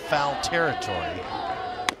in foul territory,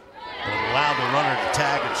 but allowed the runner to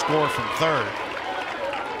tag and score from third.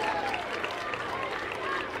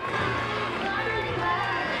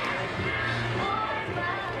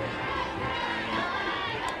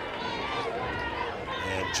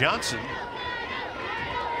 And Johnson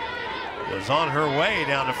was on her way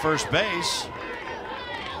down to first base.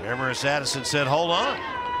 And Emerus Addison said, hold on.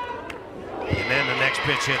 And then the next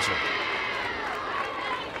pitch hits her.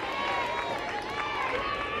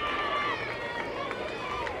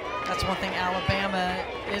 That's one thing Alabama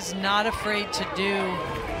is not afraid to do.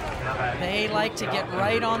 They like to get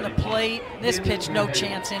right on the plate. This pitch, no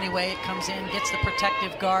chance anyway. It comes in, gets the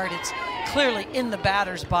protective guard. It's clearly in the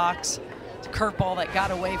batter's box. It's a curveball that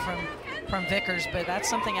got away from Vickers, but that's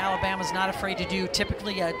something Alabama's not afraid to do.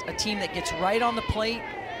 Typically a team that gets right on the plate.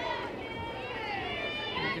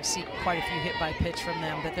 You can see quite a few hit by pitch from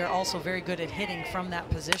them, but they're also very good at hitting from that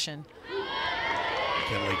position.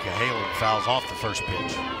 Kenley Cahalan fouls off the first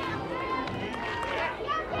pitch.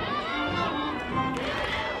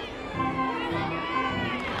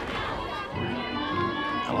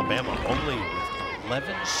 Alabama only with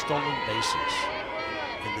 11 stolen bases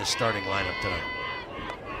in this starting lineup tonight.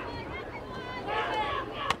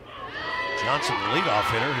 Johnson, the leadoff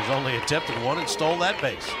hitter, has only attempted one and stole that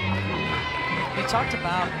base. We talked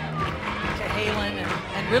about Cahalan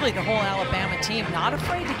and really the whole Alabama team, not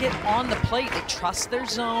afraid to get on the plate. They trust their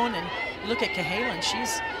zone, and you look at Cahalan,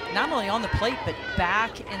 she's not only on the plate, but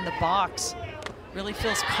back in the box. Really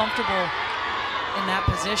feels comfortable in that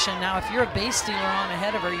position. Now, if you're a base stealer on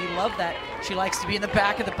ahead of her, you love that. She likes to be in the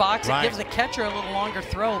back of the box. It gives the catcher a little longer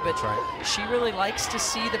throw, but she really likes to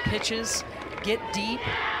see the pitches get deep.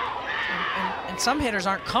 And some hitters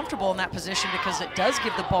aren't comfortable in that position because it does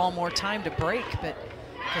give the ball more time to break, but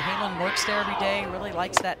Cahalan works there every day, really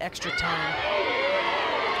likes that extra time.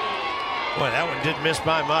 Boy, that one didn't miss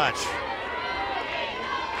by much.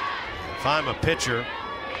 If I'm a pitcher,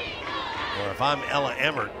 or if I'm Ella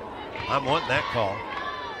Emmert, I'm wanting that call.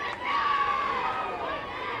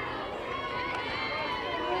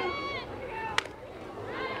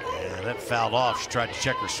 And that fouled off. She tried to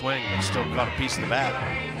check her swing, but still caught a piece of the bat.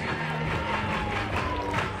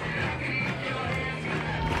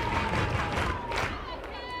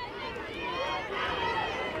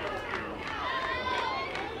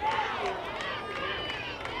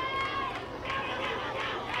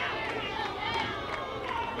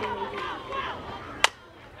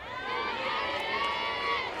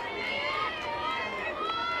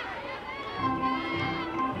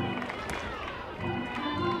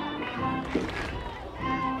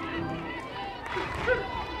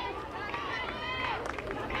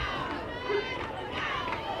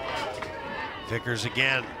 Vickers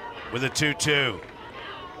again with a 2-2.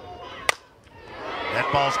 That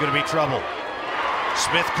ball's going to be trouble.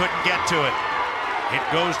 Smith couldn't get to it. It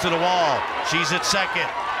goes to the wall. She's at second.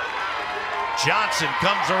 Johnson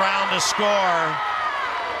comes around to score.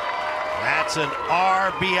 That's an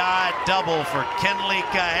RBI double for Kenley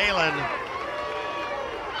Cahalan.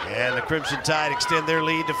 And the Crimson Tide extend their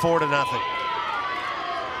lead to 4-0.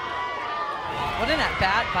 What an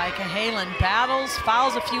at-bat by Cahalan. Battles,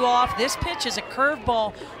 fouls a few off. This pitch is a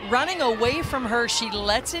curveball running away from her. She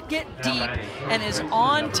lets it get deep and is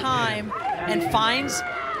on time and finds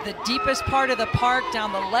the deepest part of the park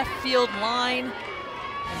down the left field line.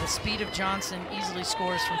 And the speed of Johnson easily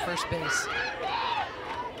scores from first base.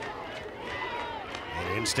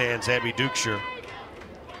 And in stands Abby Dukeshire.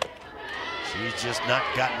 She's just not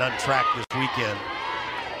gotten on track this weekend.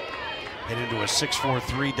 Hit into a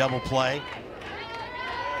 6-4-3 double play.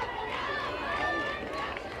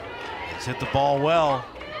 He's hit the ball well.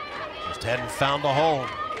 Just hadn't found a hole.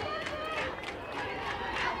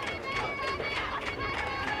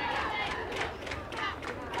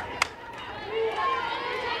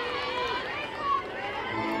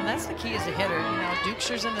 And that's the key as a hitter. You know,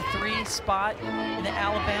 Duksher's in the 3 spot in the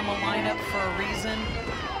Alabama lineup for a reason.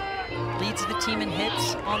 Leads the team in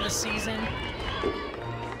hits on the season.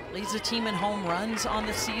 Leads the team in home runs on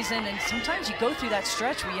the season. And sometimes you go through that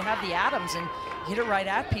stretch where you have the Adams and hit it right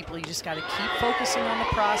at people. You just got to keep focusing on the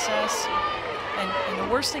process. And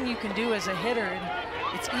the worst thing you can do as a hitter,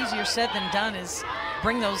 and it's easier said than done, is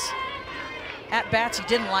bring those at-bats you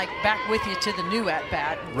didn't like back with you to the new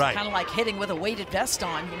at-bat. Right. Kind of like hitting with a weighted vest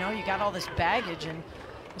on. You know, you got all this baggage, and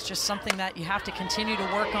it's just something that you have to continue to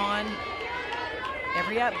work on.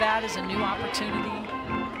 Every at-bat is a new opportunity.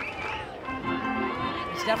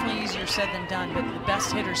 It's definitely easier said than done, but the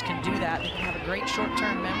best hitters can do that. They can have a great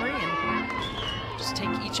short-term memory and just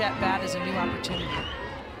take each at-bat as a new opportunity.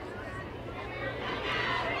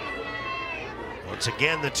 Once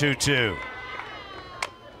again, the 2-2.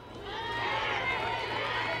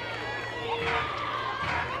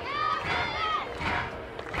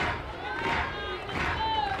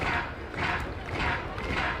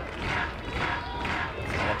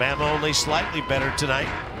 Alabama only slightly better tonight.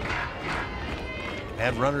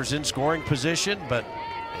 Had runners in scoring position, but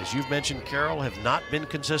as you've mentioned, Carol, have not been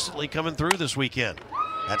consistently coming through this weekend.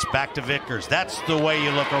 That's back to Vickers. That's the way you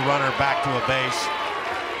look a runner back to a base.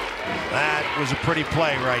 That was a pretty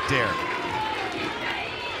play right there.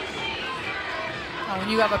 When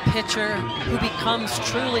you have a pitcher who becomes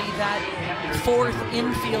truly that 4th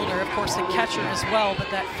infielder, of course the catcher as well, but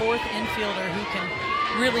that 4th infielder who can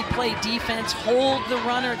really play defense, hold the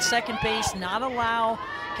runner at second base, not allow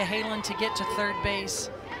Cahalan to get to third base.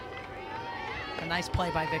 A nice play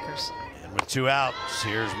by Vickers. And with 2 outs,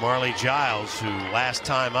 here's Marley Giles, who last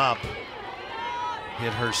time up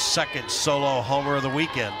hit her 2nd solo homer of the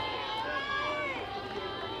weekend.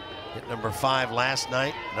 Hit number 5 last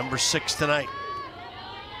night, number 6 tonight.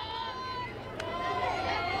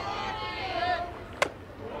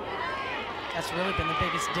 That's really been the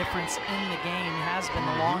biggest difference in the game, has been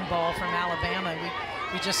the long ball from Alabama.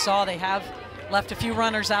 We just saw they have left a few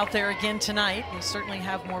runners out there again tonight. They certainly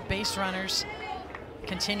have more base runners.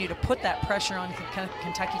 Continue to put that pressure on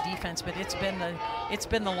Kentucky defense, but it's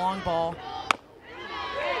been the long ball.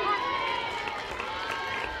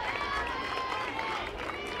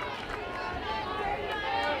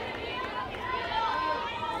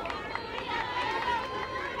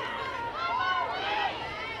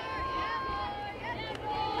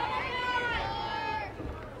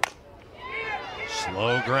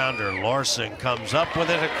 Slow grounder. Larson comes up with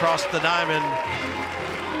it across the diamond.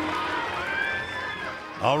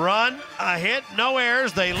 A run, a hit, no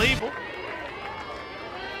errors. They leave.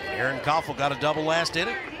 Aaron Koffel got a double last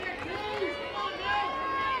inning.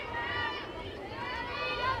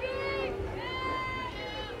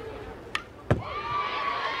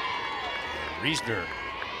 Reisner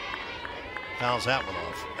fouls that one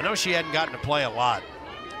off. I know she hadn't gotten to play a lot,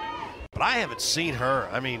 but I haven't seen her.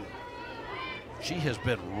 I mean, she has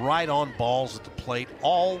been right on balls at the plate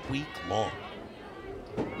all week long.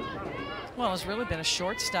 Well, it's really been a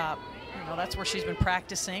shortstop. You know, that's where she's been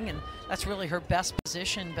practicing, and that's really her best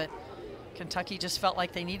position. But Kentucky just felt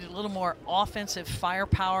like they needed a little more offensive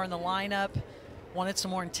firepower in the lineup, wanted some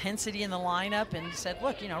more intensity in the lineup, and said,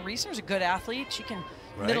 look, you know, Reisner's a good athlete. She can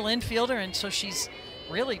middle infielder, and so she's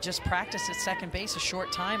really just practiced at second base a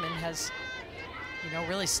short time and has, you know,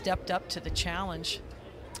 really stepped up to the challenge.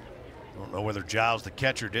 I don't know whether Giles, the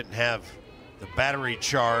catcher, didn't have the battery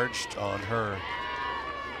charged on her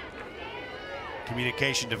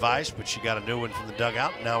communication device, but she got a new one from the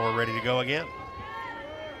dugout. Now we're ready to go again.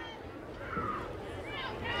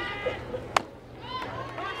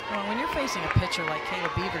 Well, when you're facing a pitcher like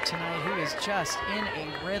Kayla Beaver tonight, who is just in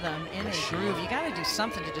a rhythm, in a groove, you got to do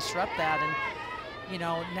something to disrupt that. And, you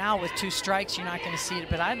know, now with 2 strikes, you're not going to see it.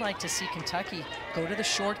 But I'd like to see Kentucky go to the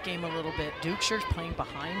short game a little bit. Duksher's playing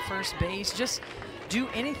behind first base. Just do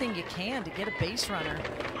anything you can to get a base runner.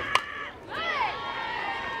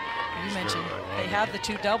 You mentioned they have the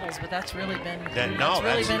 2 doubles, but that's really been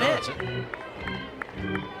it.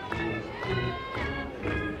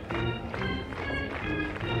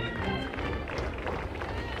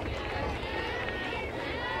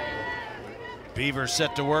 Beaver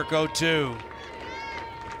set to work 0-2.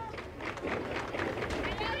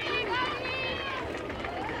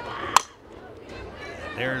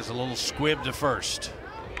 And there's a little squib to first.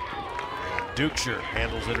 And Duksher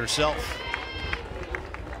handles it herself.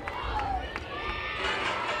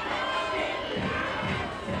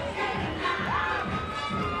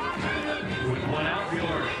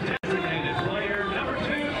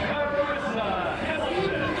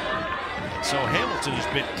 So Hamilton has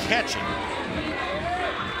been catching,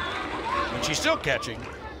 and she's still catching,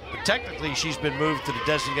 but technically she's been moved to the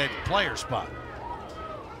designated player spot.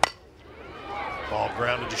 Ball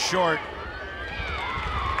grounded to short.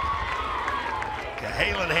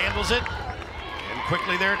 Cahalan handles it, and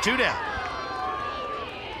quickly there are 2 down.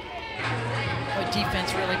 But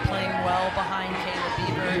defense really playing well behind Kayla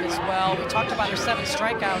Beaver as well. We talked about her 7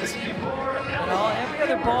 strikeouts, but every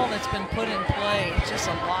other ball that's been put in play, just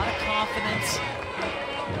a lot of confidence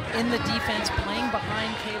in the defense playing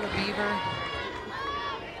behind Kayla Beaver.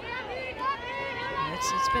 And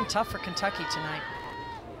it's been tough for Kentucky tonight.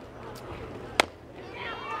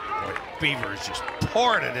 Boy, Beaver is just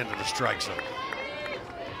pouring it into the strike zone.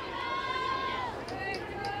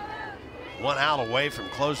 1 out away from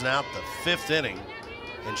closing out the 5th inning,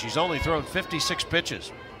 and she's only thrown 56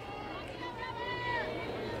 pitches.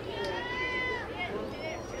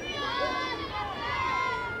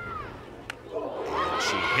 And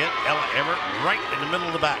she hit Ella Emmert right in the middle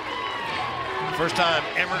of the back. First time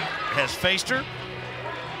Emmert has faced her.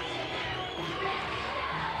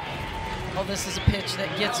 Well, this is a pitch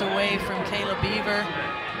that gets away from Kayla Beaver.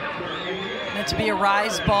 Meant to be a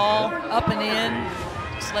rise ball, up and in.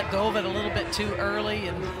 Just let go of it a little bit too early,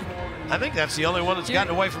 and I think that's the only one that's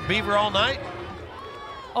gotten away from Beaver all night.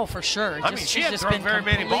 Oh, for sure. I mean, she hasn't thrown very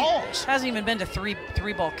many balls. Hasn't even been to three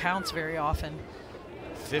ball counts very often.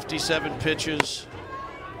 57 pitches,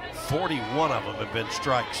 41 of them have been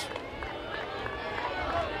strikes.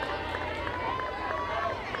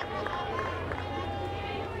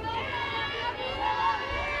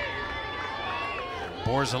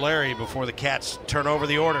 Borzilleri before the Cats turn over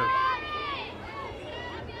the order.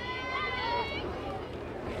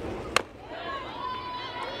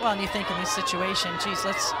 Well, and you think in this situation, geez,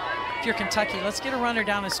 if you're Kentucky, let's get a runner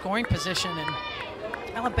down in scoring position. And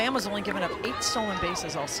Alabama's only given up 8 stolen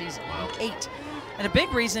bases all season, 8. And a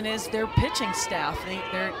big reason is their pitching staff. They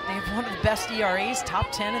have one of the best ERAs,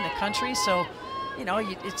 top 10 in the country. So, you know,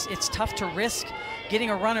 it's tough to risk getting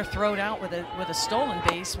a runner thrown out with a stolen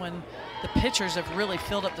base when the pitchers have really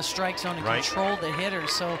filled up the strike zone and controlled the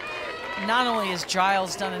hitters. So, not only has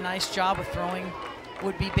Giles done a nice job of throwing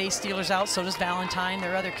would-be base stealers out, so does Valentine,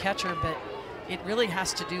 their other catcher, but it really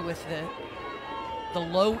has to do with the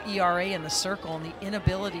low ERA in the circle and the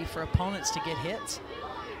inability for opponents to get hits.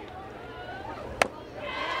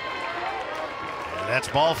 And that's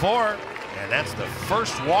ball 4, and that's the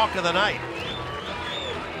first walk of the night.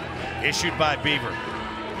 Issued by Beaver.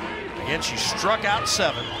 Again, she struck out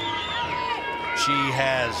 7. She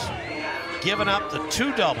has given up the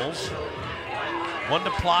 2 doubles, 1 to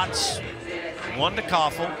Plotz, 1 to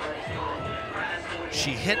Koffel.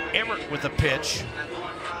 She hit Emmert with a pitch.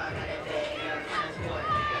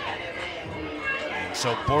 And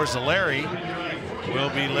so Borzilleri will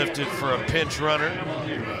be lifted for a pinch runner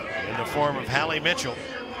in the form of Hallie Mitchell.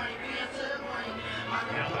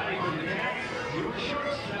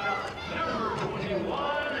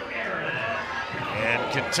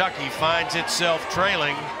 And Kentucky finds itself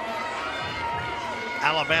trailing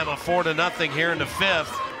Alabama 4-0 here in the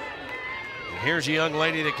 5th. Here's a young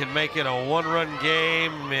lady that can make it a 1-run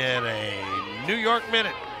game in a New York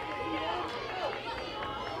minute.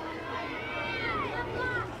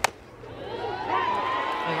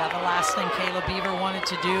 Yeah, the last thing Kayla Beaver wanted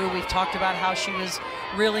to do, we've talked about how she was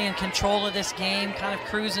really in control of this game, kind of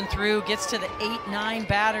cruising through, gets to the 8-9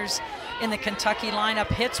 batters in the Kentucky lineup,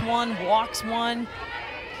 hits 1, walks 1.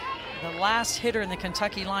 The last hitter in the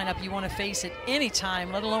Kentucky lineup you want to face at any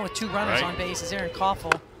time, let alone with 2 runners on base, is Erin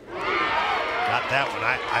Koffel. Got that one.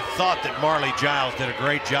 I thought that Marley Giles did a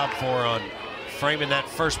great job for her on framing that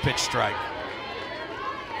first pitch strike.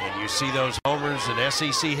 And you see those homers in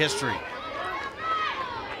SEC history.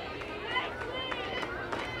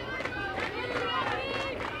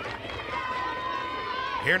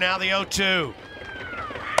 Here now the 0-2.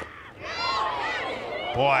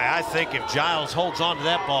 Boy, I think if Giles holds on to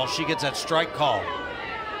that ball, she gets that strike call.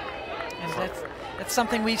 And that's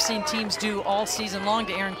something we've seen teams do all season long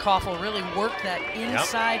to Erin Koffel, really work that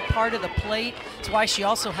inside part of the plate. That's why she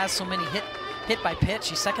also has so many hit by pitch.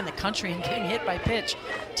 She's second in the country in getting hit by pitch.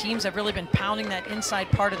 Teams have really been pounding that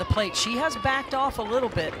inside part of the plate. She has backed off a little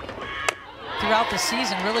bit throughout the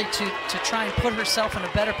season, really to try and put herself in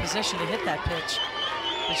a better position to hit that pitch.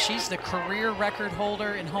 But she's the career record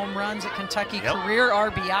holder in home runs at Kentucky, career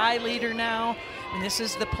RBI leader now. And this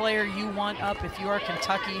is the player you want up if you are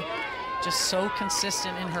Kentucky. Just so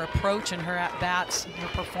consistent in her approach and her at-bats and her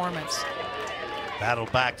performance. Battle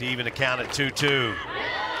back to even the count at 2-2.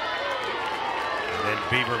 And then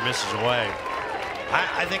Beaver misses away.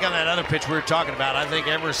 I think on that other pitch we were talking about, I think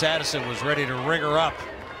Emrys Addison was ready to ring her up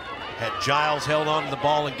Had Giles held on to the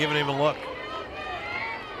ball and given him a look.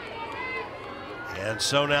 And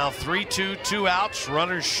so now 3-2, 2 outs.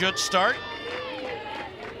 Runners should start.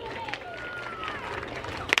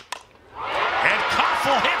 And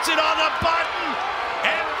Koffel hits it on the button,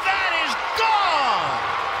 and that is gone.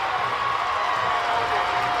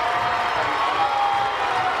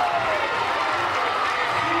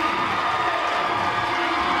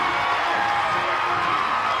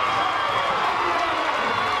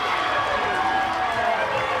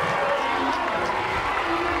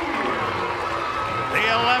 The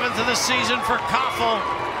 11th of the season for Koffel.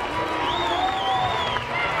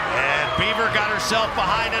 And Beaver got herself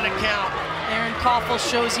behind an account. Erin Koffel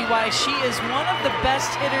shows you why she is one of the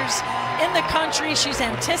best hitters in the country. She's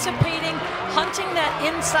anticipating, hunting that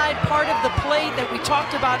inside part of the plate that we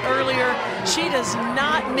talked about earlier. She does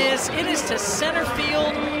not miss. It is to center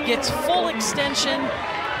field, gets full extension.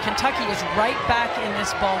 Kentucky is right back in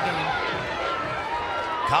this ball game.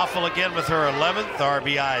 Koffel again with her 11th.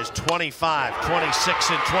 RBIs 25,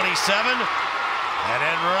 26, and 27. And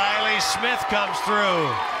then Riley Smith comes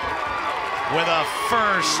through with a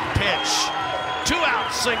first pitch.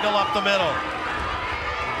 2-out single up the middle.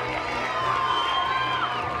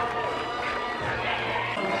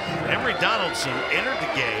 Emory Donaldson entered the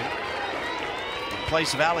game in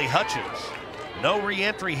place of Allie Hutchins. No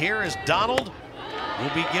re-entry here as Donald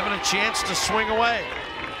will be given a chance to swing away.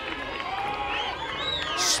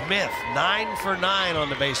 Smith 9 for 9 on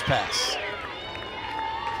the base pass.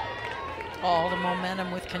 All the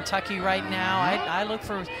momentum with Kentucky right now. I look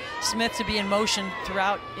for Smith to be in motion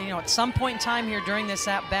throughout, at some point in time here during this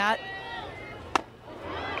at-bat.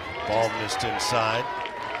 Ball missed inside.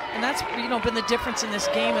 And that's, been the difference in this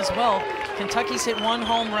game as well. Kentucky's hit 1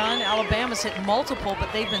 home run. Alabama's hit multiple,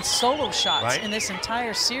 but they've been solo shots in this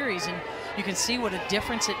entire series. And you can see what a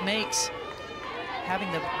difference it makes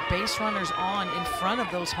having the base runners on in front of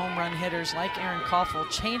those home run hitters like Erin Koffel.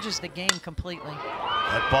 Changes the game completely.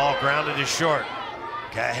 That ball grounded to short.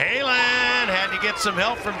 Cahalan had to get some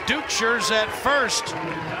help from Dukeshires at first.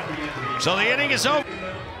 So the inning is over.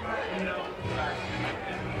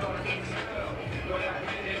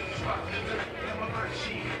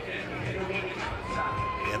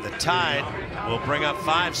 And the Tide will bring up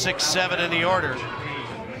 5, 6, 7 in the order.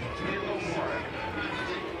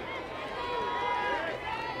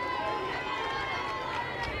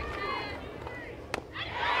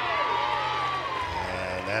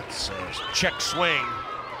 That's a check swing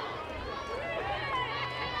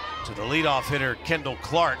to the leadoff hitter, Kendall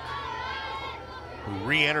Clark, who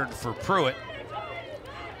re-entered for Pruitt.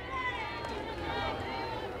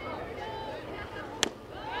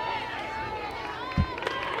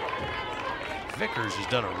 Vickers has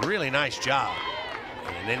done a really nice job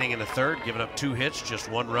in an inning and a third, giving up 2 hits, just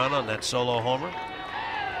 1 run on that solo homer.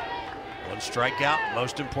 1 strikeout,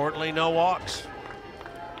 most importantly, no walks.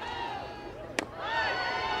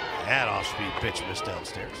 That off-speed pitch missed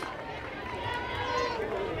downstairs.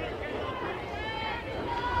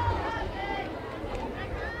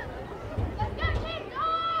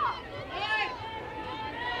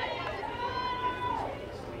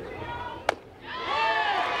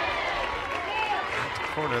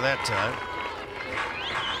 Corner that time.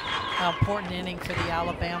 An important inning for the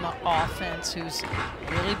Alabama offense, who's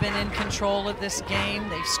really been in control of this game.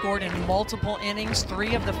 They've scored in multiple innings,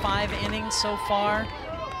 3 of the 5 innings so far.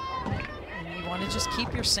 And you want to just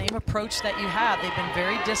keep your same approach that you have. They've been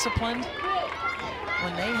very disciplined.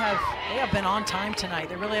 When they have been on time tonight.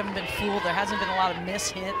 They really haven't been fooled. There hasn't been a lot of miss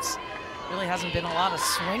hits. Really hasn't been a lot of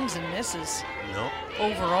swings and misses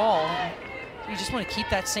overall. You just want to keep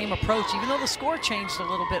that same approach, even though the score changed a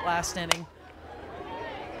little bit last inning.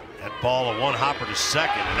 That ball, a 1-hopper to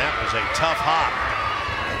second, and that was a tough hop.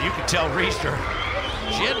 And you can tell Reeser,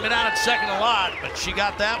 she hadn't been out at second a lot, but she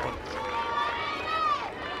got that one.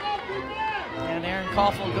 And Erin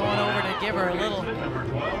Koffel going over to give her a little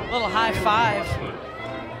high five.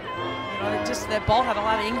 Just that ball had a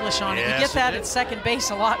lot of English on it. Yes, you get that at second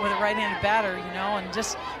base a lot with a right-handed batter, and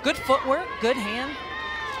just good footwork, good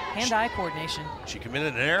hand-eye coordination. She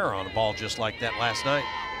committed an error on a ball just like that last night.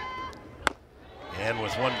 And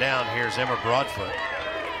with 1 down, here's Emma Broadfoot.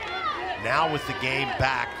 Now with the game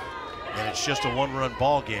back, and it's just a 1-run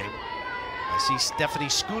ball game, I see Stephanie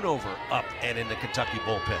Schoonover up and in the Kentucky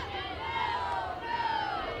bullpen.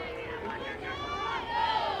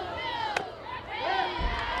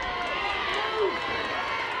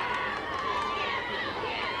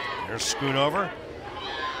 There's Schoonover.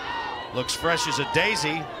 Looks fresh as a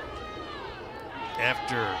daisy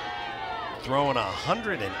after throwing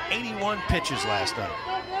 181 pitches last night.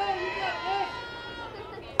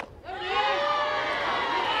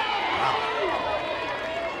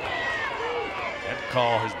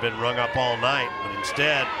 call has been rung up all night, but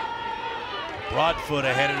instead, Broadfoot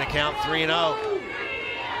ahead in the count 3-0.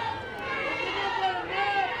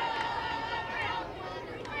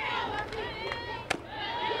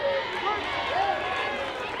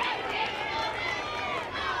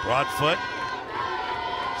 Broadfoot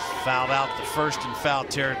fouled out the first in foul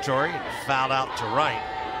territory, and fouled out to right.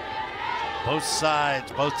 Both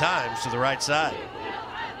sides, both times to the right side.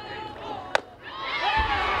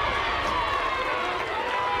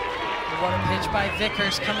 What a pitch by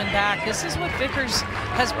Vickers coming back. This is what Vickers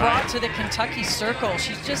has brought to the Kentucky circle.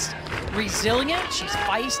 She's just resilient, she's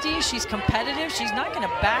feisty, she's competitive. She's not going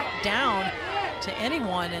to back down to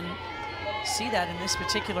anyone, and see that in this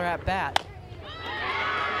particular at-bat.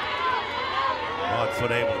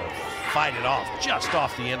 Broadfoot able to fight it off just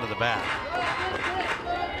off the end of the bat.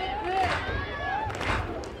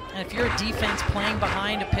 And if you're a defense playing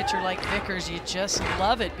behind a pitcher like Vickers, you just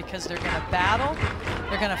love it because they're going to battle,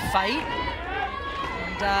 they're going to fight,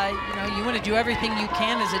 and you know, you want to do everything you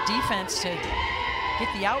can as a defense to get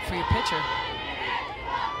the out for your pitcher.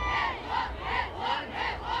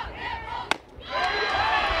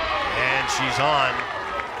 And she's on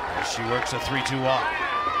as she works a 3-2 walk.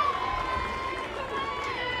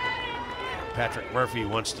 Patrick Murphy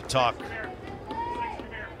wants to talk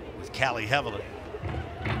with Callie Heavlin.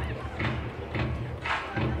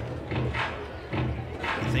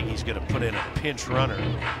 I think he's going to put in a pinch runner.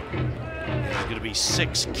 It's going to be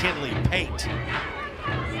 6 Kinley Pate,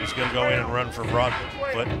 who's going to go in and run for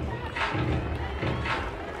Broadfoot. He's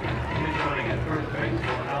running at first base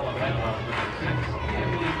for Alabama, number 6,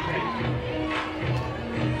 Kinley Pate.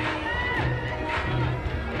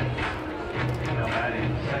 Now batting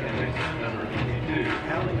second baseman, number 52,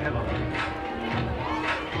 Callie Heavlin.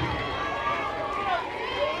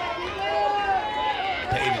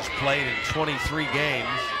 Pate has played in 23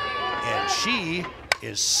 games, and she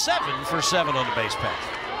is 7 for 7 on the base pass.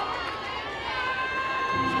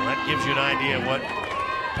 So that gives you an idea of what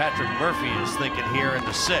Patrick Murphy is thinking here in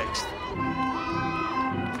the 6th.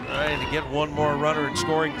 Trying to get one more runner in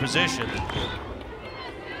scoring position.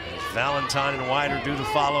 As Valentine and White are due to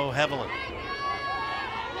follow Heavlin.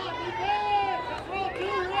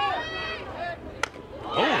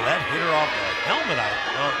 Oh, that hit her off the helmet. Did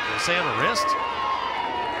I say on the wrist?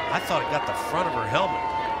 I thought it got the front of her helmet.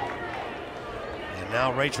 And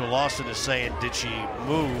now Rachel Lawson is saying, did she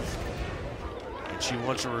move? And she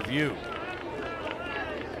wants a review.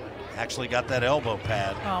 Actually got that elbow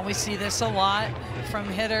pad. Well, we see this a lot from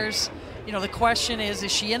hitters. You know, the question is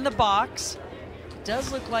she in the box? It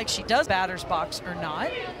does look like she does batter's box or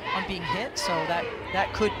not on being hit, so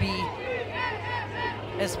that could be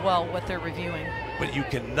as well what they're reviewing. But you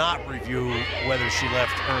cannot review whether she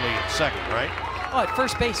left early at second, right? Oh, at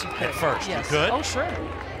first base you could. At first, yes. You could? Oh, sure.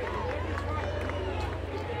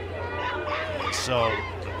 And so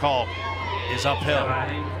the call is uphill.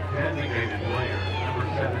 Batting designated player, number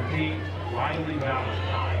 17, Riley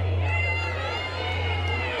Valentine.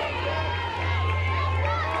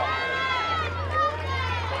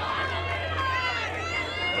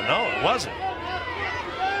 But no, it wasn't.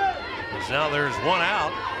 Because now there's one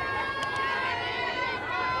out.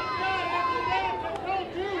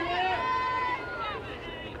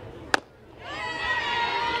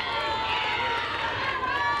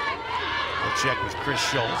 Check with Chris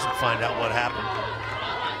Schultz and find out what happened.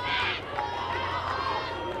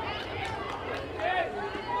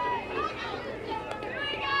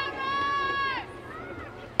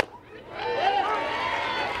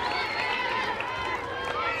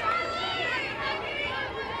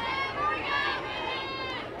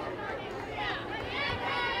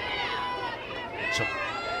 So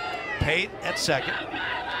Pate at second,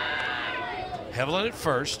 Heavlin at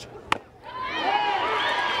first.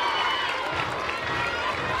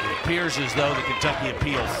 Appears as though the Kentucky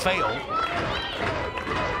appeal failed,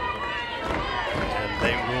 and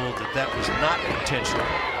they ruled that was not intentional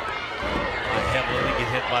by Heavlin to get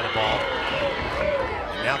hit by the ball.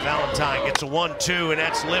 And now Valentine gets a 1-2, and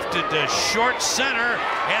that's lifted to short center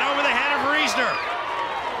and over the head of Reisner.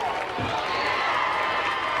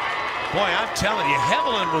 Boy, I'm telling you,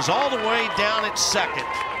 Heavlin was all the way down at second,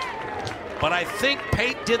 but I think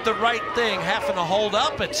Pate did the right thing, having to hold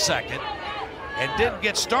up at second. And didn't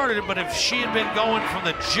get started, but if she had been going from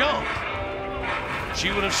the jump, she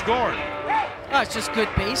would have scored. Oh, it's just good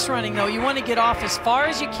base running, though. You want to get off as far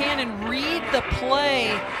as you can and read the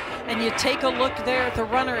play, and you take a look there at the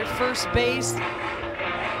runner at first base.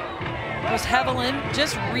 was Hevelin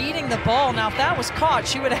just reading the ball. Now, if that was caught,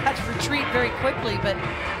 she would have had to retreat very quickly, but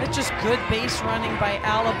it's just good base running by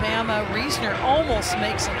Alabama. Reisner almost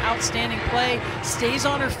makes an outstanding play, stays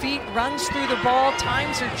on her feet, runs through the ball,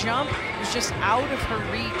 times her jump. It was just out of her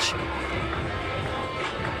reach.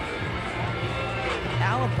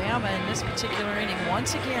 Alabama in this particular inning,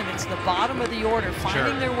 once again, it's the bottom of the order,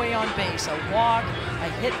 finding their way on base. A walk, a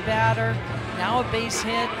hit batter, now a base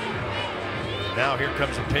hit. Now here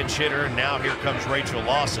comes a pinch hitter, and now here comes Rachel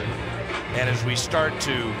Lawson. And as we start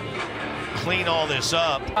to clean all this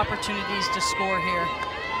up, opportunities to score here.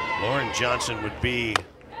 Lauren Johnson would be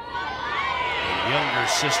the younger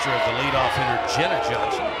sister of the leadoff hitter, Jenna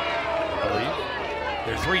Johnson, I believe.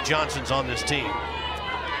 There are 3 Johnsons on this team.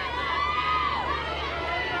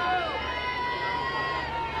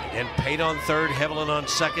 And Pate on third, Hevelin on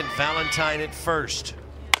second, Valentine at first.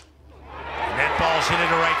 And that ball's hit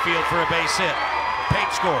into right field for a base hit.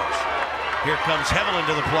 Pate scores. Here comes Hevelin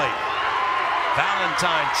to the plate.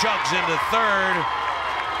 Valentine chugs into third.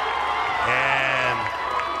 And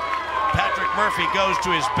Patrick Murphy goes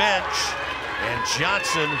to his bench. And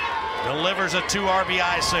Johnson delivers a 2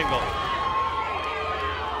 RBI single.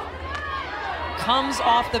 Comes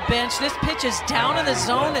off the bench. This pitch is down in the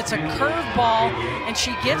zone. It's a curveball, and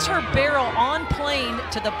she gets her barrel on plane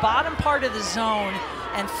to the bottom part of the zone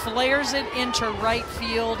and flares it into right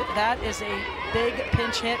field. That is a big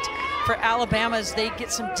pinch hit for Alabama as they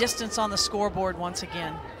get some distance on the scoreboard once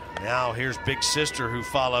again. Now here's Big Sister, who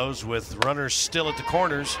follows with runners still at the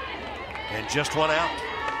corners and just 1 out.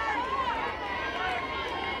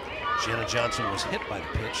 Jenna Johnson was hit by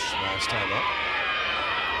the pitch last time up.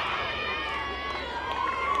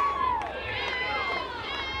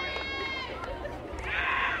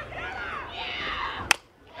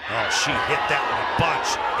 Oh, she hit that one a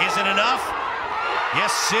bunch. Is it enough?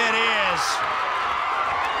 Yes, it is.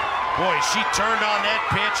 Boy, she turned on that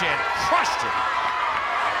pitch and crushed it.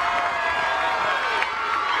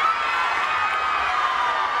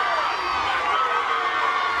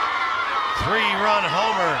 Three-run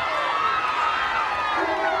homer.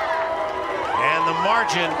 And the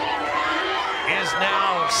margin is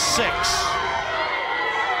now 6.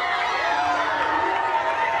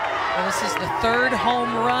 Well, this is the 3rd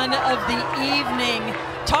home run of the evening.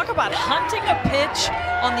 Talk about hunting a pitch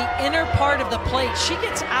on the inner part of the plate. She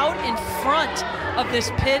gets out in front of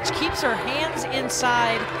this pitch, keeps her hands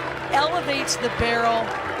inside, elevates the barrel,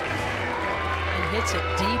 and hits it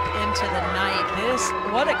deep into the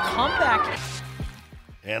night. What a comeback.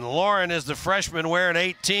 And Lauren is the freshman wearing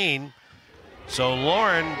 18. So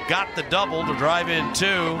Lauren got the double to drive in 2.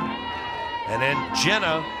 And then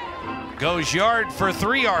Jenna goes yard for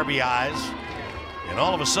 3 RBIs, and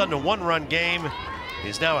all of a sudden a 1-run game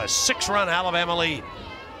is now a 6-run Alabama lead.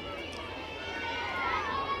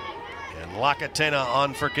 And Lacatena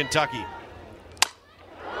on for Kentucky.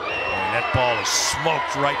 And that ball is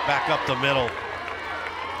smoked right back up the middle.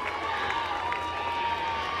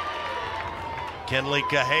 Kenley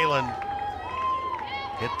Cahalan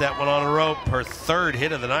hit that one on a rope, her 3rd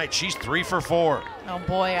hit of the night. She's 3 for 4. Oh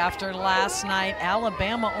boy, after last night,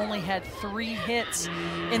 Alabama only had 3 hits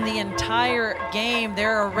in the entire game.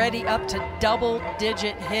 They're already up to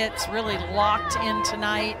double-digit hits, really locked in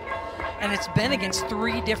tonight. And it's been against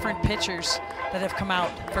 3 different pitchers that have come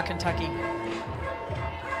out for Kentucky.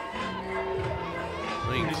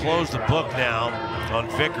 We can close the book now on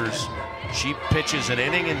Vickers. She pitches an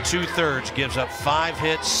inning and 2/3, gives up 5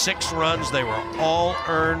 hits, 6 runs. They were all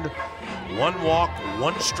earned. 1 walk,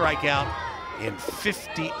 1 strikeout in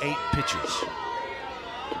 58 pitches.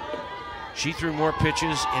 She threw more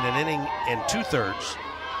pitches in an inning and 2/3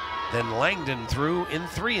 than Langdon threw in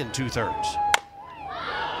 3 2/3.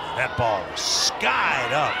 That ball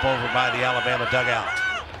skied up over by the Alabama dugout.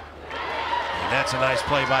 And that's a nice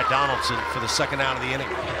play by Donaldson for the 2nd out of the inning.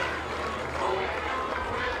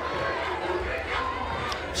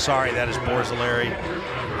 Sorry, that is Borzilleri.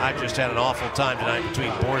 I just had an awful time tonight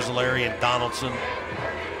between Borzilleri and Donaldson.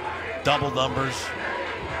 Double numbers.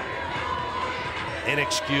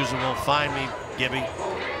 Inexcusable. Find me, Gibby.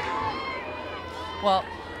 Well,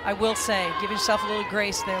 I will say, give yourself a little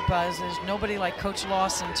grace there, Buzz. There's nobody like Coach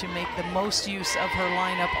Lawson to make the most use of her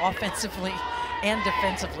lineup offensively and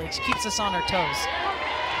defensively. She keeps us on our toes.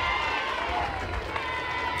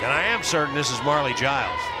 And I am certain this is Marley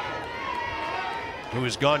Giles, who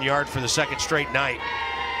has gone yard for the 2nd straight night.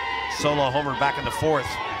 Solo homer back in the 4th.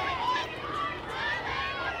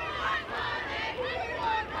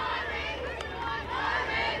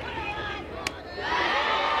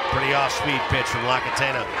 Pretty off-speed pitch from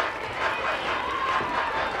Lacatena.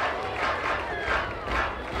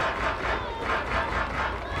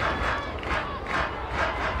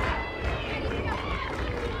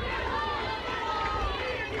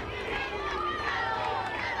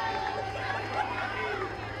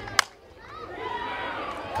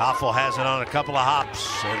 Koffel has it on a couple of hops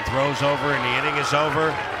and throws over, and the inning is over,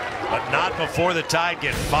 but not before the Tide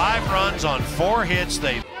get 5 runs on 4 hits.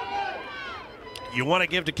 You want to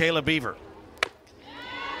give to Kayla Beaver.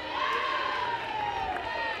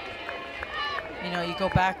 You know, you go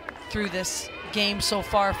back through this game so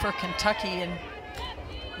far for Kentucky, and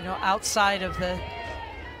you know, outside of the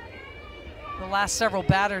last several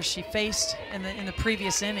batters she faced in the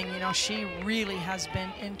previous inning, you know, she really has been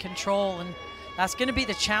in control, and that's going to be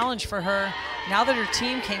the challenge for her. Now that her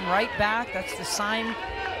team came right back, that's the sign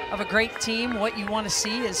of a great team. What you want to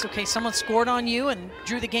see is, okay, someone scored on you and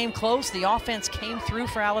drew the game close. The offense came through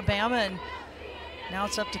for Alabama, and now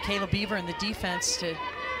it's up to Kayla Beaver and the defense to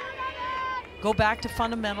go back to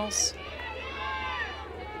fundamentals.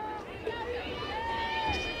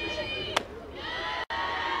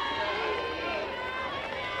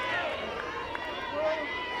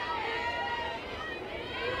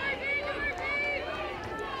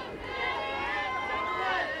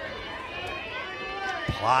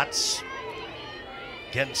 Plotz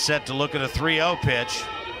getting set to look at a 3-0 pitch.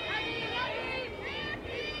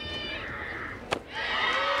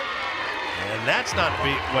 And that's not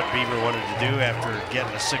what Beaver wanted to do after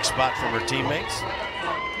getting a 6th spot from her teammates.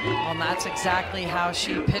 Well, and that's exactly how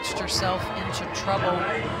she pitched herself into trouble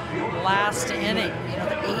last inning. You know,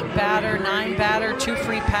 the 8-batter, 9-batter, 2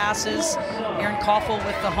 free passes. Erin Koffel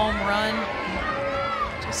with the home run.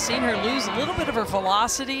 Just seen her lose a little bit of her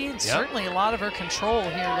velocity and certainly a lot of her control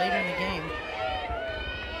here later in the game.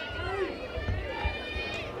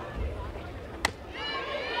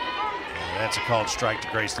 And that's a called strike to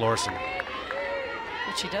Grace Lorson.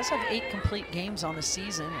 But she does have 8 complete games on the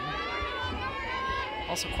season, and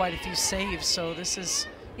also quite a few saves. So this is,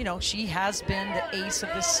 you know, she has been the ace of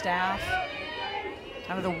this staff,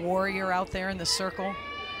 kind of the warrior out there in the circle.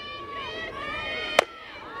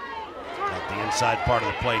 Got the inside part of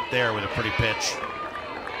the plate there with a pretty pitch.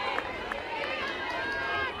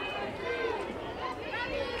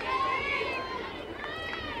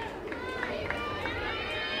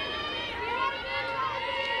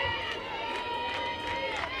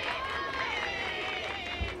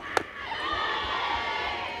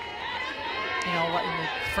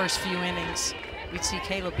 First few innings, we'd see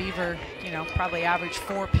Kayla Beaver, you know, probably average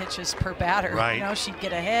 4 pitches per batter. Right. You know, she'd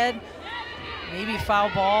get ahead, maybe a foul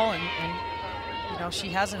ball, and you know, she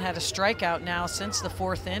hasn't had a strikeout now since the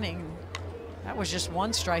 4th inning. That was just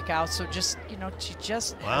 1 strikeout, so just, you know, she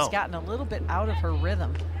just has gotten a little bit out of her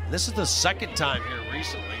rhythm. This is the 2nd time here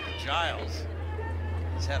recently that Giles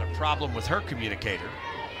has had a problem with her communicator.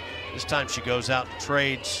 This time she goes out and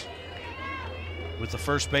trades with the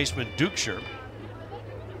first baseman, Dukeshire.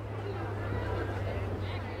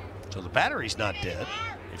 So the battery's not dead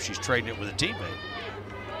if she's trading it with a teammate.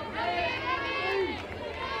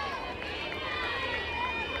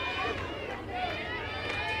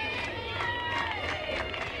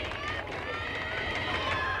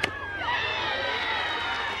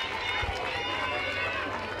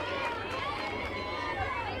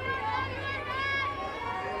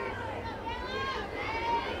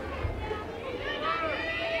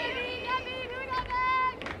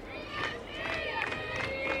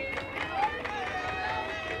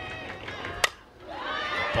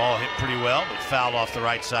 Ball hit pretty well, but fouled off the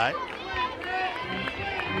right side.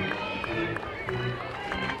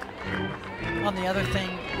 On the other thing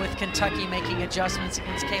with Kentucky making adjustments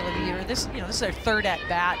against Kayla Beaver, this is their 3rd at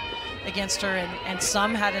bat against her, and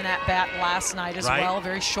some had an at bat last night as well.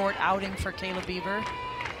 Very short outing for Kayla Beaver.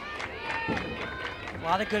 A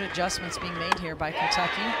lot of good adjustments being made here by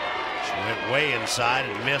Kentucky. She went way inside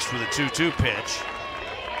and missed with a 2-2 pitch.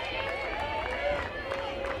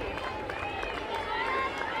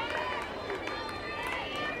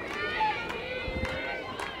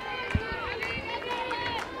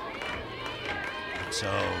 So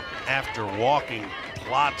after walking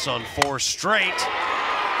Plotz on 4 straight,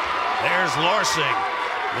 there's Lorsing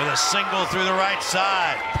with a single through the right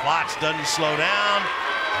side. Plotz doesn't slow down,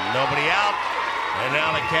 nobody out, and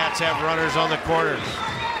now the Cats have runners on the corners.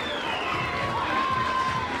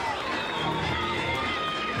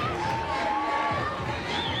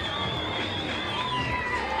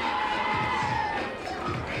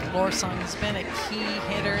 Lorsing has been a key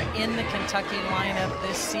hitter in the Kentucky lineup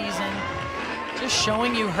this season. Just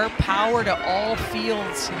showing you her power to all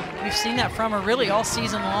fields. We've seen that from her really all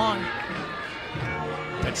season long.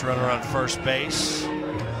 Pitch runner on first base.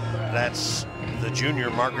 That's the junior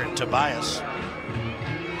Margaret Tobias.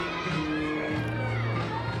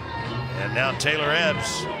 And now Taylor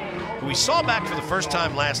Ebbs We saw back for the first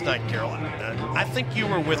time last night, Carol. I think you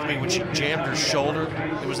were with me when she jammed her shoulder.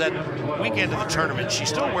 It was that weekend of the tournament. She's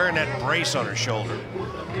still wearing that brace on her shoulder.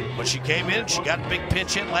 But she came in, she got a big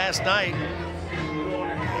pinch hit last night.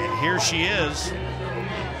 And here she is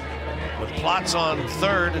with Plotz on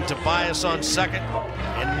third and Tobias on second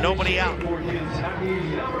and nobody out.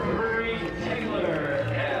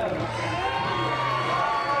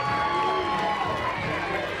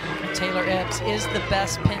 Taylor Ebbs is the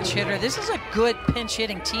best pinch hitter. This is a good pinch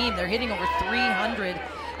hitting team. They're hitting over 300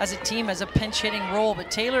 as a team as a pinch hitting role, but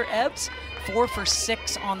Taylor Ebbs 4 for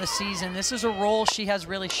 6 on the season. This is a role she has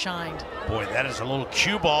really shined. Boy, that is a little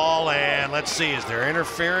cue ball, and let's see, is there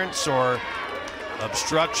interference or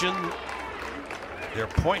obstruction? They're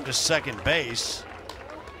pointing to second base,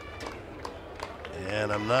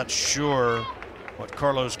 and I'm not sure what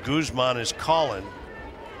Carlos Guzman is calling.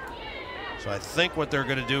 So I think what they're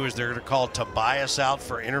going to do is they're going to call Tobias out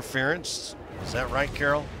for interference. Is that right,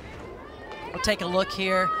 Carol? We'll take a look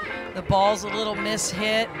here. The ball's a little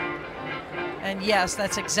mishit. And yes,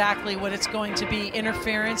 that's exactly what it's going to be,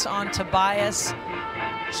 interference on Tobias.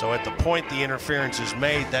 So at the point the interference is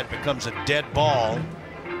made, that becomes a dead ball,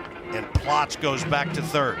 and Plotz goes back to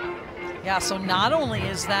third. Yeah, so not only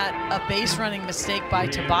is that a base running mistake by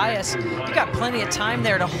Tobias, you got plenty of time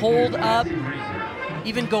there to hold up,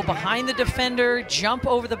 even go behind the defender, jump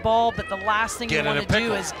over the ball, but the last thing you want to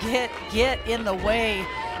do is get in the way,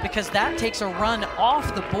 because that takes a run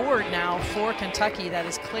off the board now for Kentucky. That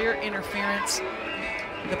is clear interference.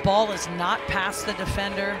 The ball is not past the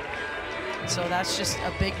defender, so that's just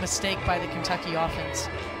a big mistake by the Kentucky offense.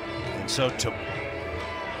 And so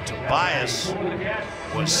Tobias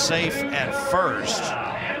was safe at first,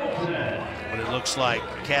 but it looks like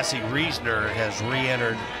Cassie Reisner has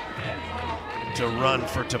re-entered to run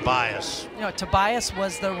for Tobias. You know, Tobias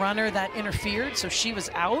was the runner that interfered, so she was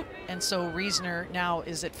out, and so Reisner now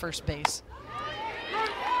is at first base,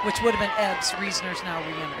 which would have been Ebbs. Reisner's now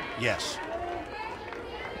re-entered. Yes.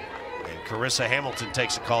 And Carissa Hamilton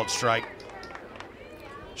takes a called strike.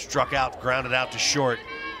 Struck out, grounded out to short.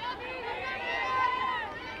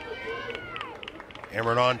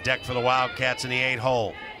 Emmert on deck for the Wildcats in the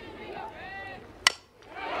 8-hole.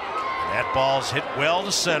 That ball's hit well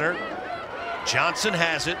to center. Johnson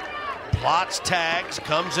has it. Plotz tags,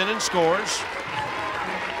 comes in and scores.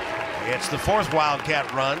 It's the fourth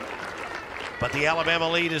Wildcat run, but the Alabama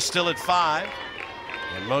lead is still at 5.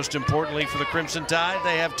 And most importantly for the Crimson Tide,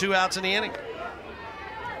 they have 2 outs in the inning.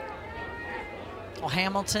 Well,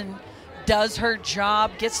 Hamilton does her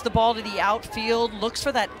job, gets the ball to the outfield, looks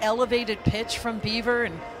for that elevated pitch from Beaver,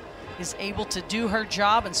 and is able to do her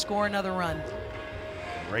job and score another run.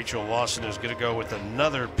 Rachel Lawson is going to go with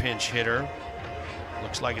another pinch hitter.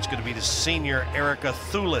 Looks like it's going to be the senior Erica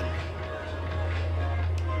Thulin.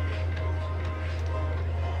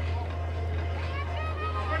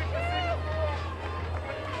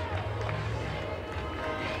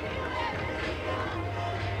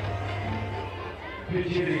 Pitch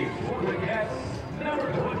hitting for the Cats,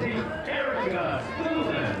 number 20, Erica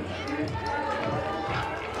Thulin.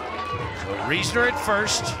 So Reisner at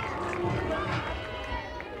first.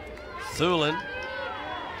 Thulin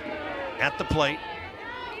at the plate.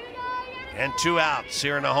 And 2 outs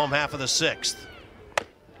here in the home half of the 6th.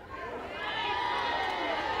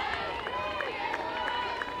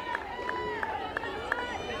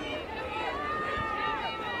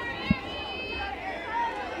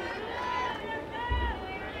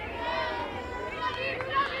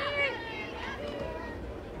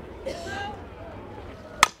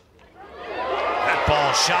 That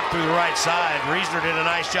ball shot through the right side. Reisner did a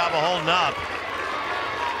nice job of holding up.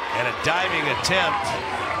 And a diving attempt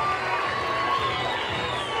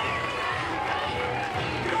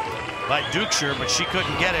by Dukeshire, but she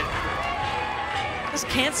couldn't get it. Just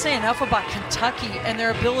can't say enough about Kentucky and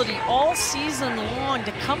their ability all season long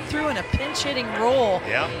to come through in a pinch hitting role.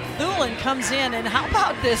 Yeah. Thulin comes in, and how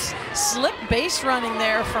about this slick base running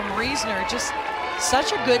there from Reisner? Just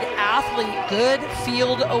such a good athlete, good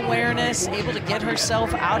field awareness, able to get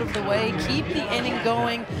herself out of the way, keep the inning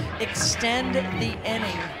going, extend the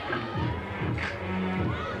inning.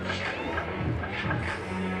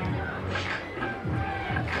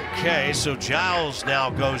 Okay, so Giles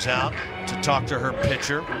now goes out to talk to her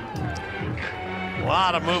pitcher. A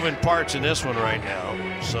lot of moving parts in this one right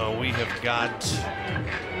now. So we have got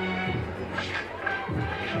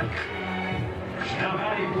Now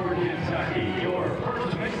batting for Kentucky, your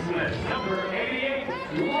first baseman, number 88,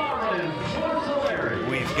 Lauren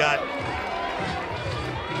Porcelari. we've got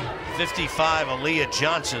 55 Aaliyah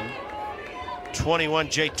Johnson, 21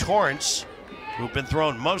 Jay Torrance, who've been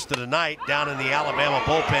throwing most of the night down in the Alabama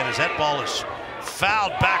bullpen as that ball is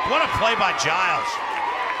fouled back. What a play by Giles.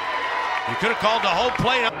 You could have called the whole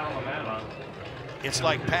play. It's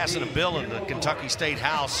like passing a bill in the Kentucky State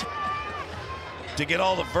House to get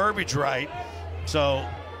all the verbiage right. So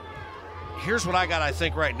here's what I got, I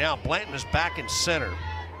think, right now. Blanton is back in center.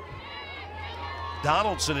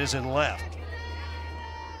 Donaldson is in left.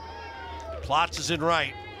 Plotz is in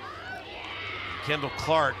right. Kendall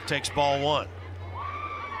Clark takes ball 1.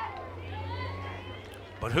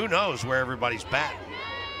 But who knows where everybody's batting.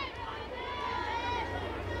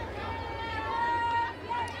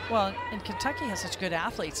 Well, and Kentucky has such good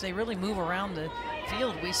athletes. They really move around the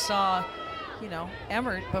field. We saw, you know,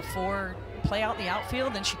 Emmert before play out the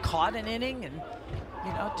outfield, and she caught an inning, and,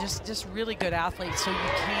 you know, just really good athletes. So you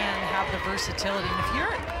can have the versatility. And if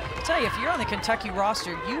you're, I'll tell you, if you're on the Kentucky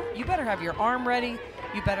roster, you better have your arm ready.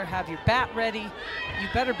 You better have your bat ready. You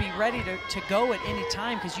better be ready to go at any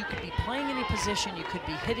time, because you could be playing any position. You could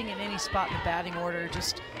be hitting in any spot in the batting order.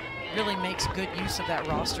 Just really makes good use of that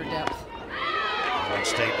roster depth. One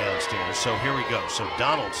stay downstairs. So here we go. So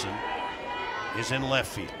Donaldson is in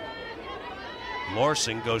left field.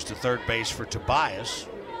 Lorson goes to third base for Tobias,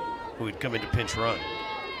 who had come into pinch run.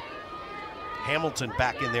 Hamilton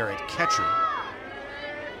back in there at catcher.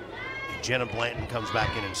 And Jenna Blanton comes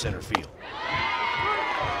back in center field.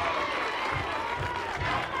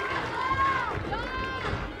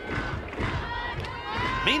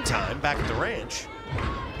 Meantime, back at the ranch,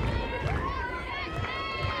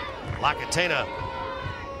 Lacatena,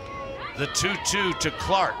 the 2-2 to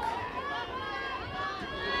Clark.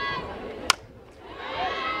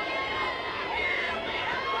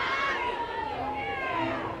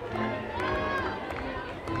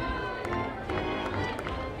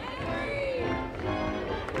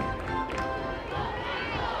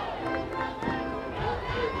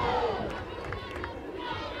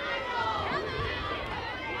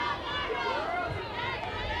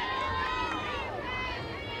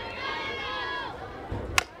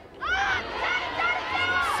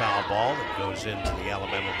 Foul ball that goes into the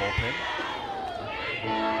Alabama bullpen.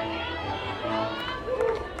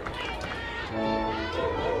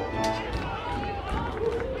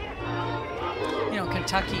 You know,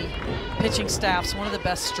 Kentucky pitching staff's one of the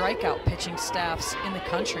best strikeout pitching staffs in the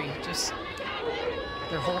country. Just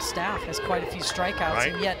their whole staff has quite a few strikeouts,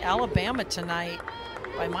 right. And yet Alabama tonight,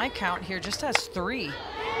 by my count here, just has 3.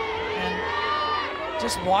 And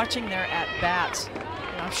just watching their at-bats,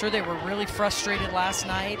 I'm sure they were really frustrated last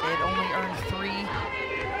night. They had only earned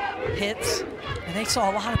 3 hits, and they saw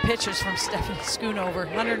a lot of pitches from Stephanie Schoonover,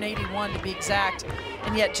 181 to be exact,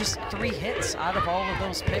 and yet just 3 hits out of all of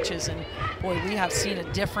those pitches. And boy, we have seen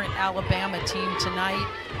a different Alabama team tonight,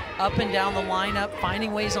 up and down the lineup,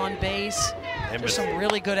 finding ways on base. There's some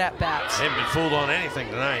really good at-bats. They haven't been fooled on anything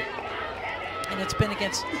tonight. And it's been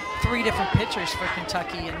against 3 different pitchers for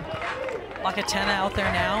Kentucky, and Lacatena out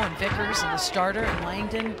there now, and Vickers, and the starter, and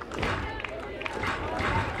Langdon.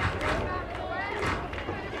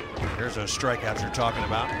 There's those strikeouts you're talking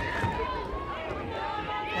about.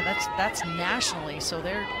 And that's nationally, so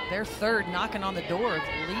they're third, knocking on the door of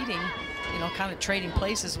leading, you know, kind of trading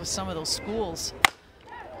places with some of those schools.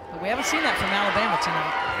 But we haven't seen that from Alabama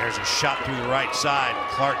tonight. There's a shot through the right side.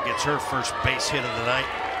 Clark gets her first base hit of the night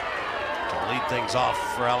to lead things off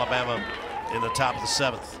for Alabama in the top of the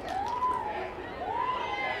 7th.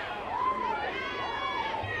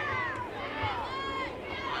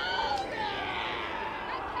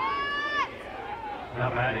 Now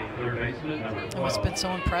batting, third baseman, number 12. And what's been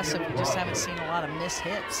so impressive, we just haven't seen a lot of missed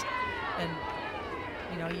hits. And,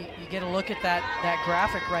 you know, you get a look at that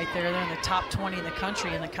graphic right there. They're in the top 20 in the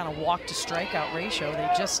country in the kind of walk to strikeout ratio. They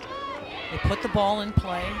put the ball in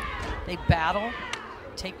play. They battle,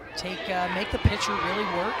 make the pitcher really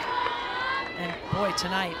work. And boy,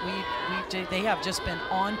 tonight they have just been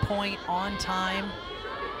on point, on time.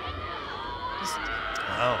 Just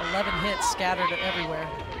 11 hits scattered everywhere.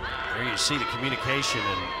 There you see the communication,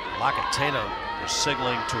 and Lacatena was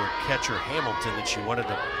signaling to her catcher Hamilton that she wanted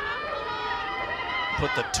to put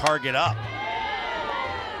the target up.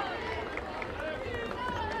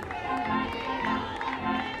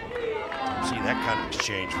 Don't see that kind of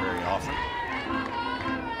exchange very often.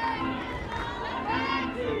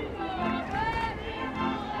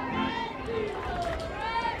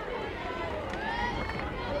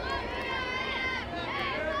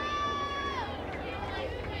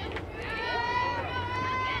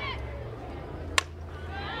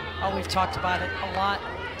 Oh, we've talked about it a lot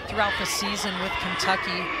throughout the season with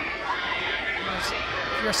Kentucky.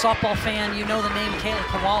 If you're a softball fan, you know the name Kayla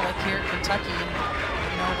Kowalik here at Kentucky. And,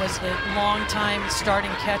 you was the longtime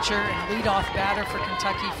starting catcher and leadoff batter for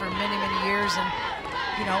Kentucky for many, many years. And,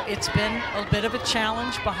 it's been a bit of a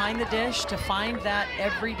challenge behind the dish to find that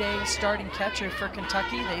everyday starting catcher for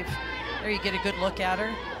Kentucky. There you get a good look at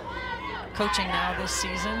her coaching now this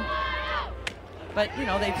season. But, they've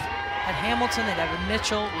had Hamilton, they've had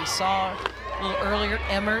Mitchell. We saw a little earlier,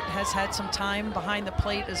 Emmert has had some time behind the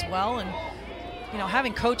plate as well. And,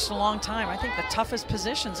 having coached a long time, I think the toughest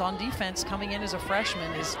positions on defense coming in as a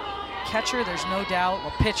freshman is catcher, there's no doubt,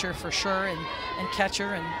 well, pitcher for sure, and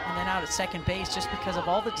catcher, and then out at second base, just because of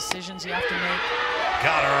all the decisions you have to make.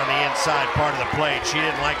 Got her on the inside part of the plate. She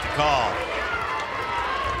didn't like the call.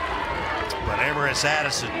 But Amaris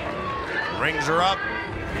Addison rings her up.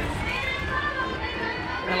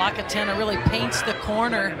 Lacatena really paints the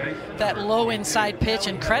corner, that low inside pitch,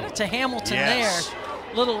 and credit to Hamilton there.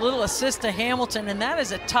 Little assist to Hamilton, and that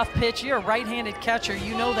is a tough pitch. You're a right-handed catcher.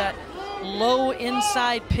 You know that low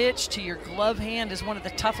inside pitch to your glove hand is one of the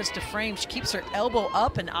toughest to frame. She keeps her elbow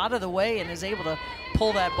up and out of the way and is able to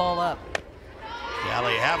pull that ball up.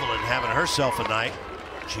 Callie Haviland having herself a night.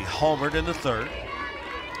 She homered in the third,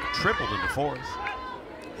 tripled in the fourth,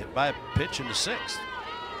 hit by a pitch in the sixth.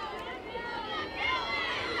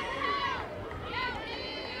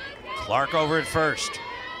 Clark over at first.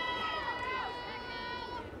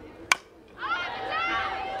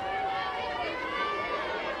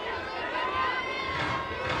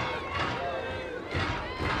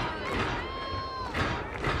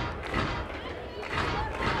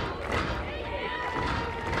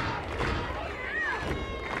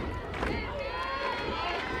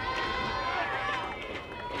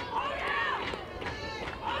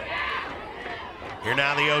 Here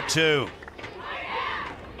now the 0-2.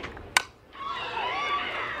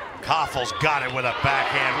 Koffel's got it with a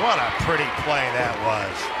backhand. What a pretty play that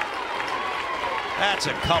was. That's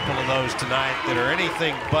a couple of those tonight that are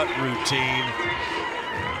anything but routine.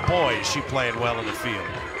 Boy, is she playing well in the field.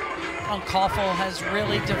 Koffel has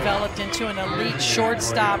really developed into an elite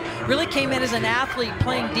shortstop. Really came in as an athlete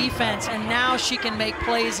playing defense, and now she can make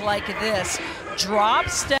plays like this. Drop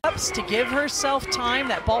steps to give herself time.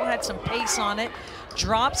 That ball had some pace on it.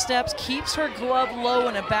 Drop steps, keeps her glove low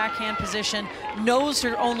in a backhand position, knows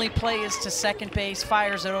her only play is to second base,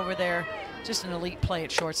 fires it over there. Just an elite play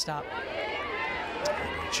at shortstop.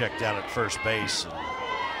 Checked out at first base.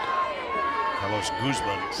 Carlos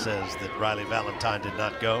Guzman says that Riley Valentine did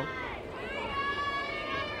not go.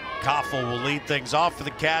 Koffel will lead things off for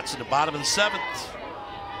the Cats in the bottom of the seventh.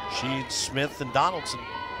 She, Smith, and Donaldson.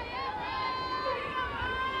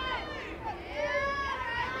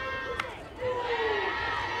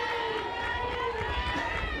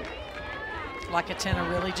 Lacatena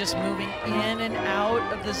really just moving in and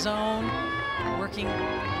out of the zone, working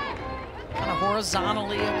kind of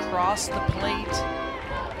horizontally across the plate.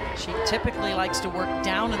 She typically likes to work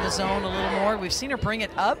down in the zone a little more. We've seen her bring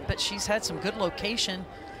it up, but she's had some good location,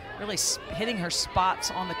 really hitting her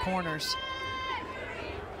spots on the corners.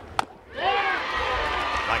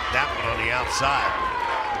 Like that one on the outside.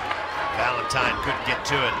 Valentine couldn't get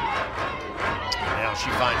to it. Now she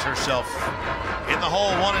finds herself in the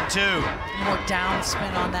hole, 1 and 2. More down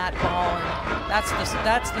spin on that ball, and that's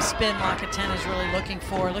the spin Lacatena is really looking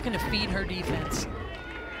for, looking to feed her defense.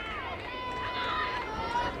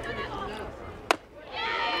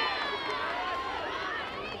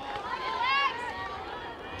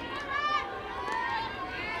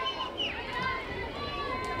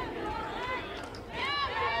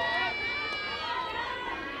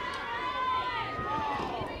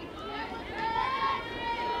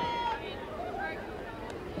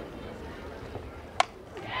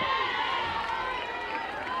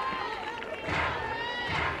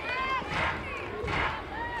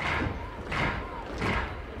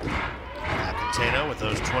 With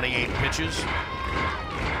those 28 pitches.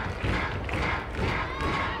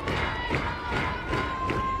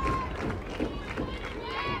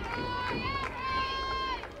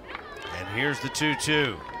 And here's the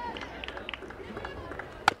 2-2.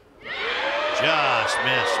 Just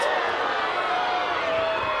missed.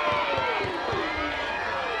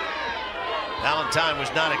 Valentine was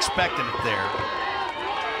not expecting it there.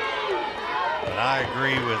 But I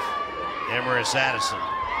agree with Amaris Addison.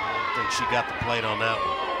 I think she got the plate on that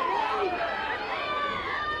one.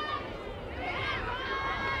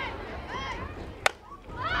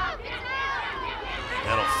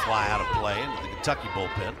 That'll fly out of play into the Kentucky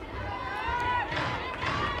bullpen.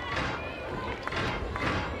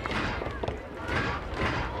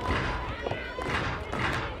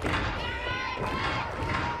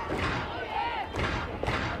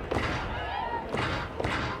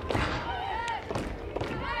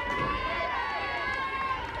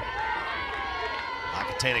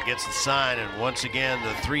 Lacatena gets the sign, and once again,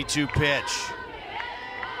 the 3-2 pitch.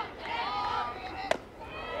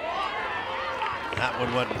 That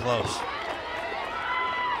one wasn't close.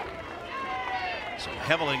 So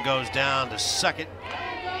Hevelin goes down to second.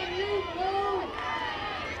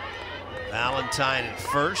 Valentine at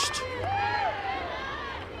first.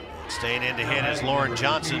 Staying in to hit is Lauren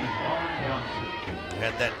Johnson.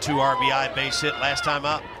 Had that 2 RBI base hit last time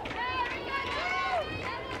up.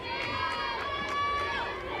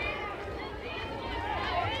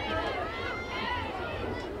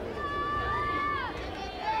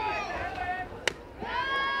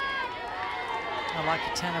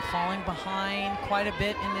 Lacatena falling behind quite a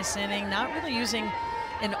bit in this inning, not really using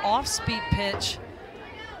an off-speed pitch.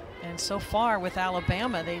 And so far with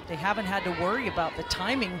Alabama, they haven't had to worry about the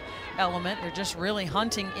timing element. They're just really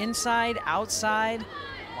hunting inside, outside,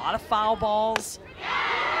 a lot of foul balls.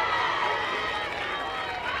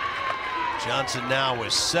 Johnson now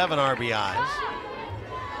with 7 RBIs.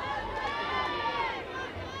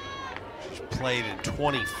 She's played in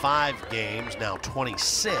 25 games, now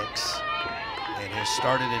 26. And has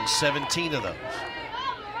started in 17 of those.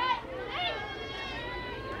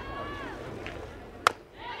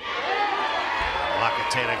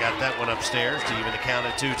 Lacatena got that one upstairs to even the count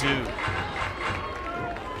at 2-2.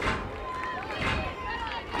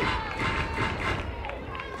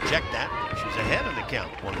 Check that. She's ahead of the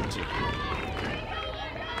count, 1-2.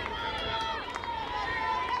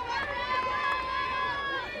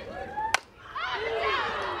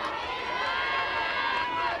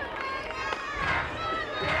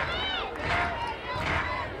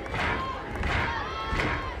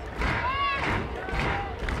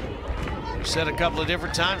 Said a couple of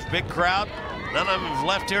different times, big crowd. None of them have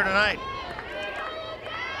left here tonight.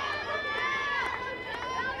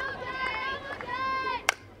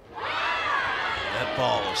 That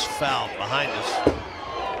ball is fouled behind us.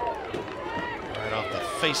 Right off the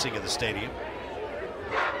facing of the stadium.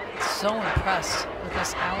 So impressed with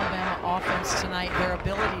this Alabama offense tonight. Their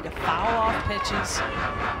ability to foul off pitches,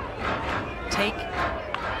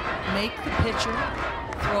 make the pitcher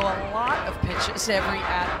throw a lot of pitches every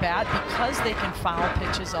at-bat because they can foul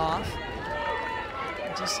pitches off.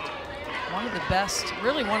 Just one of the best,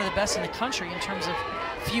 really one of the best in the country in terms of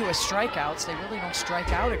fewest strikeouts. They really don't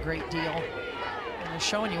strike out a great deal. And they're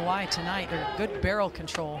showing you why tonight. They're good barrel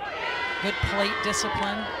control, good plate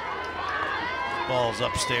discipline. Ball's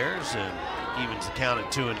upstairs and evens the count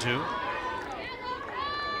at 2-2.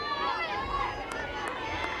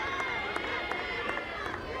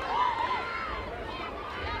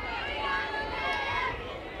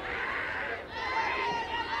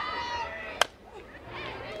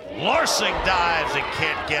 Larsing dives and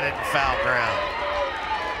can't get it in foul ground.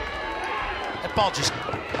 That ball just,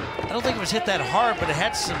 I don't think it was hit that hard, but it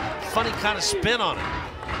had some funny kind of spin on it.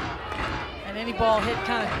 And any ball hit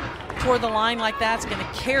kind of toward the line like that's going to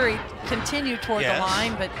continue toward the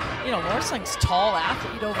line. But, you know, Larsing's tall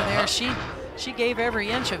athlete over there. She gave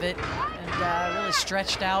every inch of it and really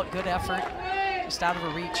stretched out, good effort, just out of her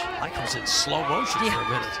reach. Like it was in slow motion for a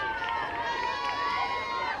minute.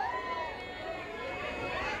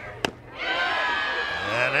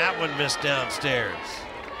 And that one missed downstairs.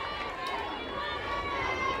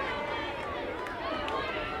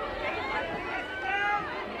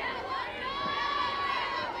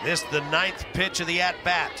 This the 9th pitch of the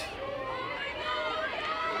at-bat.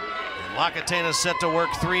 And Lacatena set to work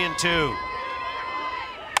 3-2.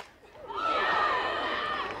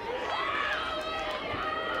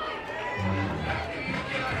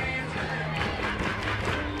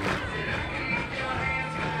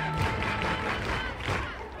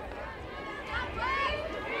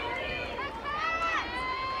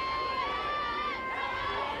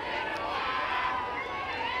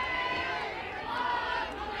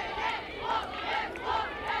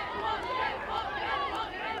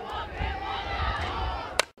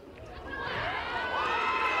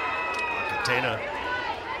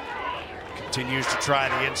 Continues to try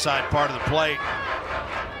the inside part of the plate.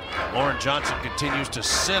 Lauren Johnson continues to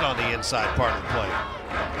sit on the inside part of the plate.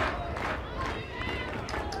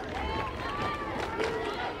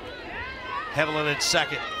 Hevelin at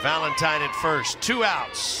second, Valentine at first. 2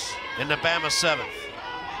 outs in the Bama 7th.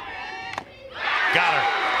 Got her.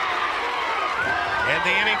 And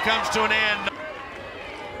the inning comes to an end.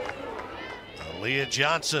 Aaliyah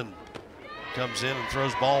Johnson comes in and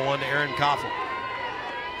throws ball 1 to Erin Koffel.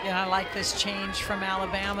 Yeah, I like this change from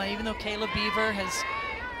Alabama. Even though Kayla Beaver has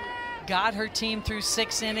got her team through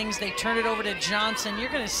 6 innings, they turn it over to Johnson. You're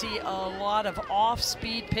going to see a lot of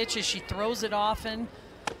off-speed pitches. She throws it often.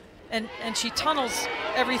 And she tunnels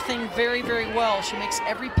everything very, very well. She makes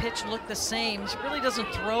every pitch look the same. She really doesn't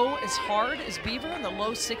throw as hard as Beaver in the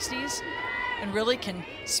low 60s and really can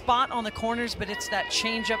spot on the corners, but it's that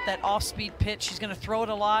changeup, that off-speed pitch. She's going to throw it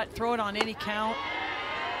a lot, throw it on any count.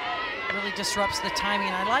 Really disrupts the timing.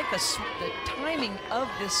 And I like the timing of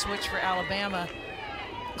this switch for Alabama.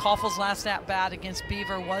 Kaufel's last at-bat against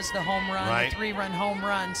Beaver was the home run, right. The 3-run home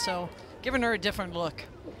run, so giving her a different look.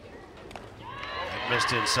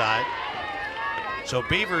 Missed inside. So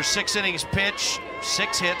Beaver's 6 innings pitch,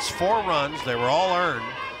 6 hits, 4 runs. They were all earned.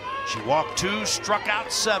 She walked 2, struck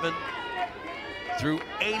out 7 through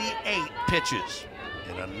 88 pitches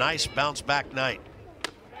in a nice bounce back night.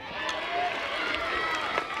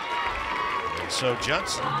 And so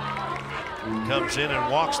Johnson comes in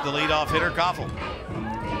and walks the leadoff hitter, Kauffel.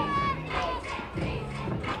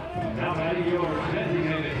 Now batting your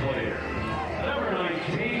designated player, number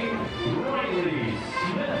 19, Riley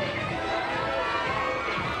Smith.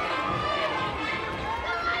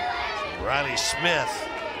 Riley Smith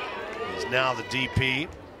is now the DP,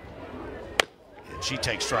 and she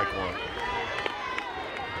takes strike 1.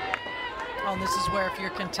 Oh, and this is where if you're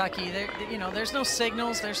Kentucky, there's no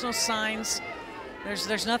signals, there's no signs,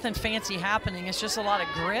 there's nothing fancy happening. It's just a lot of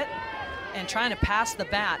grit and trying to pass the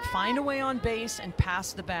bat, find a way on base and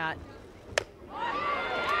pass the bat.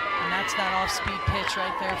 And that's that off-speed pitch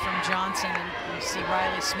right there from Johnson. And you see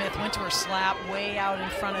Riley Smith went to her slap way out in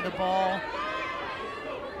front of the ball.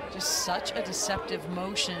 Just such a deceptive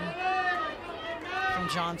motion from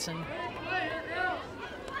Johnson.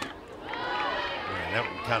 Yeah, that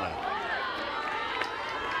one kind of,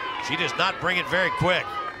 she does not bring it very quick.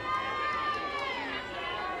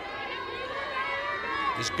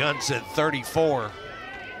 This gun said 34.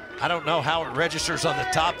 I don't know how it registers on the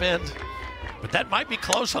top end, but that might be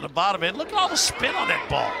close on the bottom end. Look at all the spin on that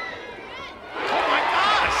ball. Oh my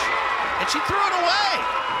gosh. And she threw it away.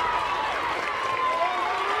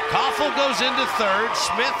 Kauffel goes into third,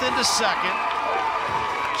 Smith into second.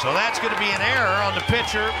 So that's going to be an error on the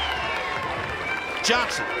pitcher,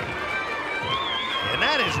 Johnson. And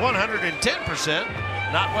that is 110%.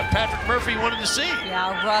 Not what Patrick Murphy wanted to see.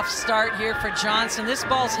 Yeah, rough start here for Johnson. This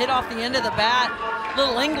ball's hit off the end of the bat.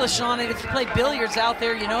 Little English on it. If you play billiards out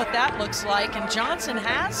there, you know what that looks like. And Johnson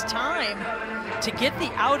has time to get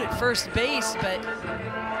the out at first base, but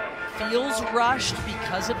feels rushed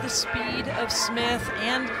because of the speed of Smith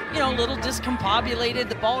and, a little discombobulated.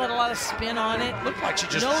 The ball had a lot of spin on it. Looked like she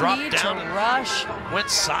just no dropped need down to and rush. went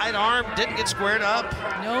sidearm, didn't get squared up.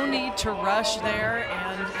 No need to rush there,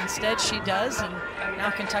 and instead she does, and now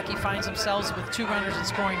Kentucky finds themselves with 2 runners in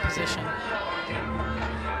scoring position.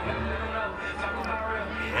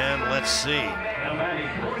 And let's see. Now batting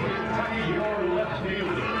for Kentucky, your left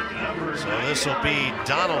fielder, number So this will be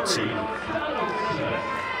Donaldson, Donaldson.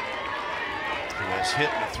 who has hit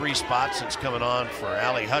in 3 spots since coming on for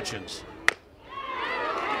Allie Hutchins.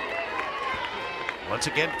 Once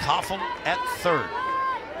again, Kauffel at third.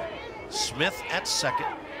 Smith at second.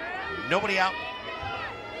 Nobody out.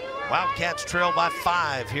 Wildcats trail by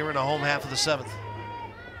 5 here in the home half of the 7th.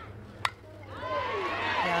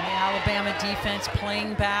 Yeah, the Alabama defense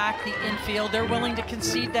playing back the infield. They're willing to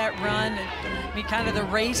concede that run. And, kind of the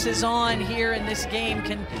race is on here in this game.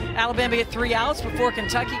 Can Alabama get 3 outs before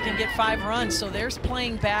Kentucky can get 5 runs? So there's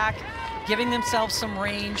playing back, giving themselves some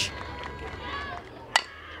range.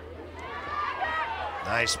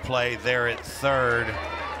 Nice play there at third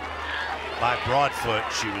by Broadfoot.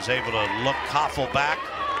 She was able to look Kauffel back,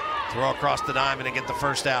 throw across the diamond and get the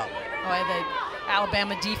first out. Boy, the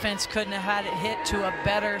Alabama defense couldn't have had it hit to a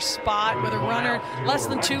better spot with a runner, less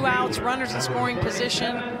than 2 outs, runners in scoring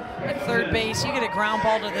position at third base. You get a ground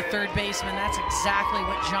ball to the third baseman. That's exactly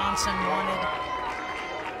what Johnson wanted.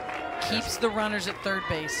 Keeps the runners at third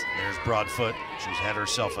base. There's Broadfoot. She's had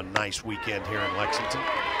herself a nice weekend here in Lexington.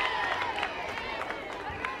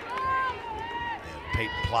 And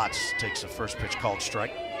Peyton Plotz takes the first pitch called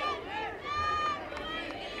strike.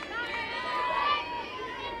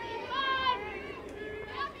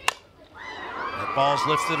 That ball's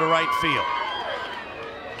lifted to right field.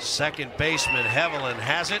 Second baseman Hevelin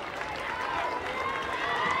has it.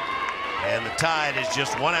 And the Tide is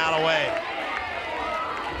just 1 out away.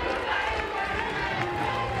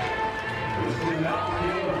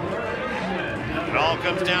 It all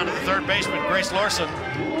comes down to the third baseman, Grace Larson.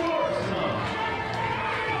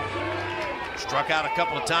 Struck out a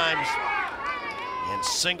couple of times and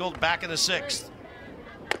singled back in the 6th.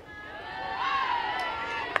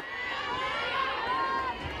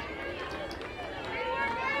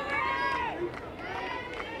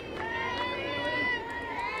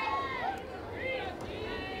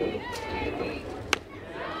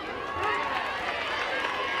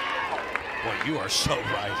 Boy, you are so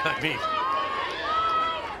right. I mean,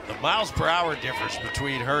 the miles per hour difference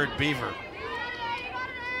between her and Beaver.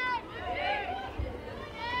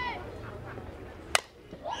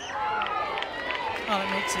 Well, it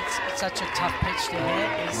makes it such a tough pitch to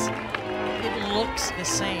hit. It looks the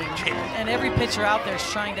same, and every pitcher out there is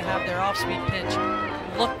trying to have their off-speed pitch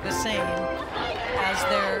look the same as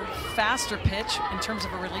their faster pitch in terms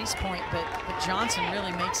of a release point. But Johnson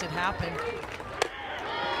really makes it happen.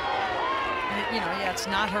 And yeah, it's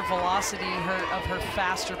not her velocity of her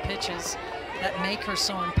faster pitches that make her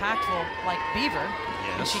so impactful like Beaver.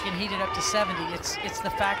 Yes. And she can heat it up to 70. It's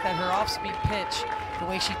the fact that her off-speed pitch, the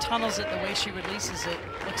way she tunnels it, the way she releases it,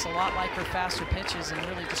 looks a lot like her faster pitches and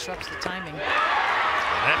really disrupts the timing. And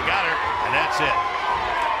that got her, and that's it.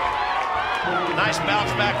 Nice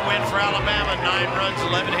bounce back win for Alabama. 9 runs,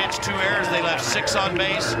 11 hits, 2 errors. They left 6 on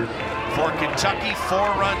base. For Kentucky, 4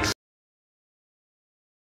 runs.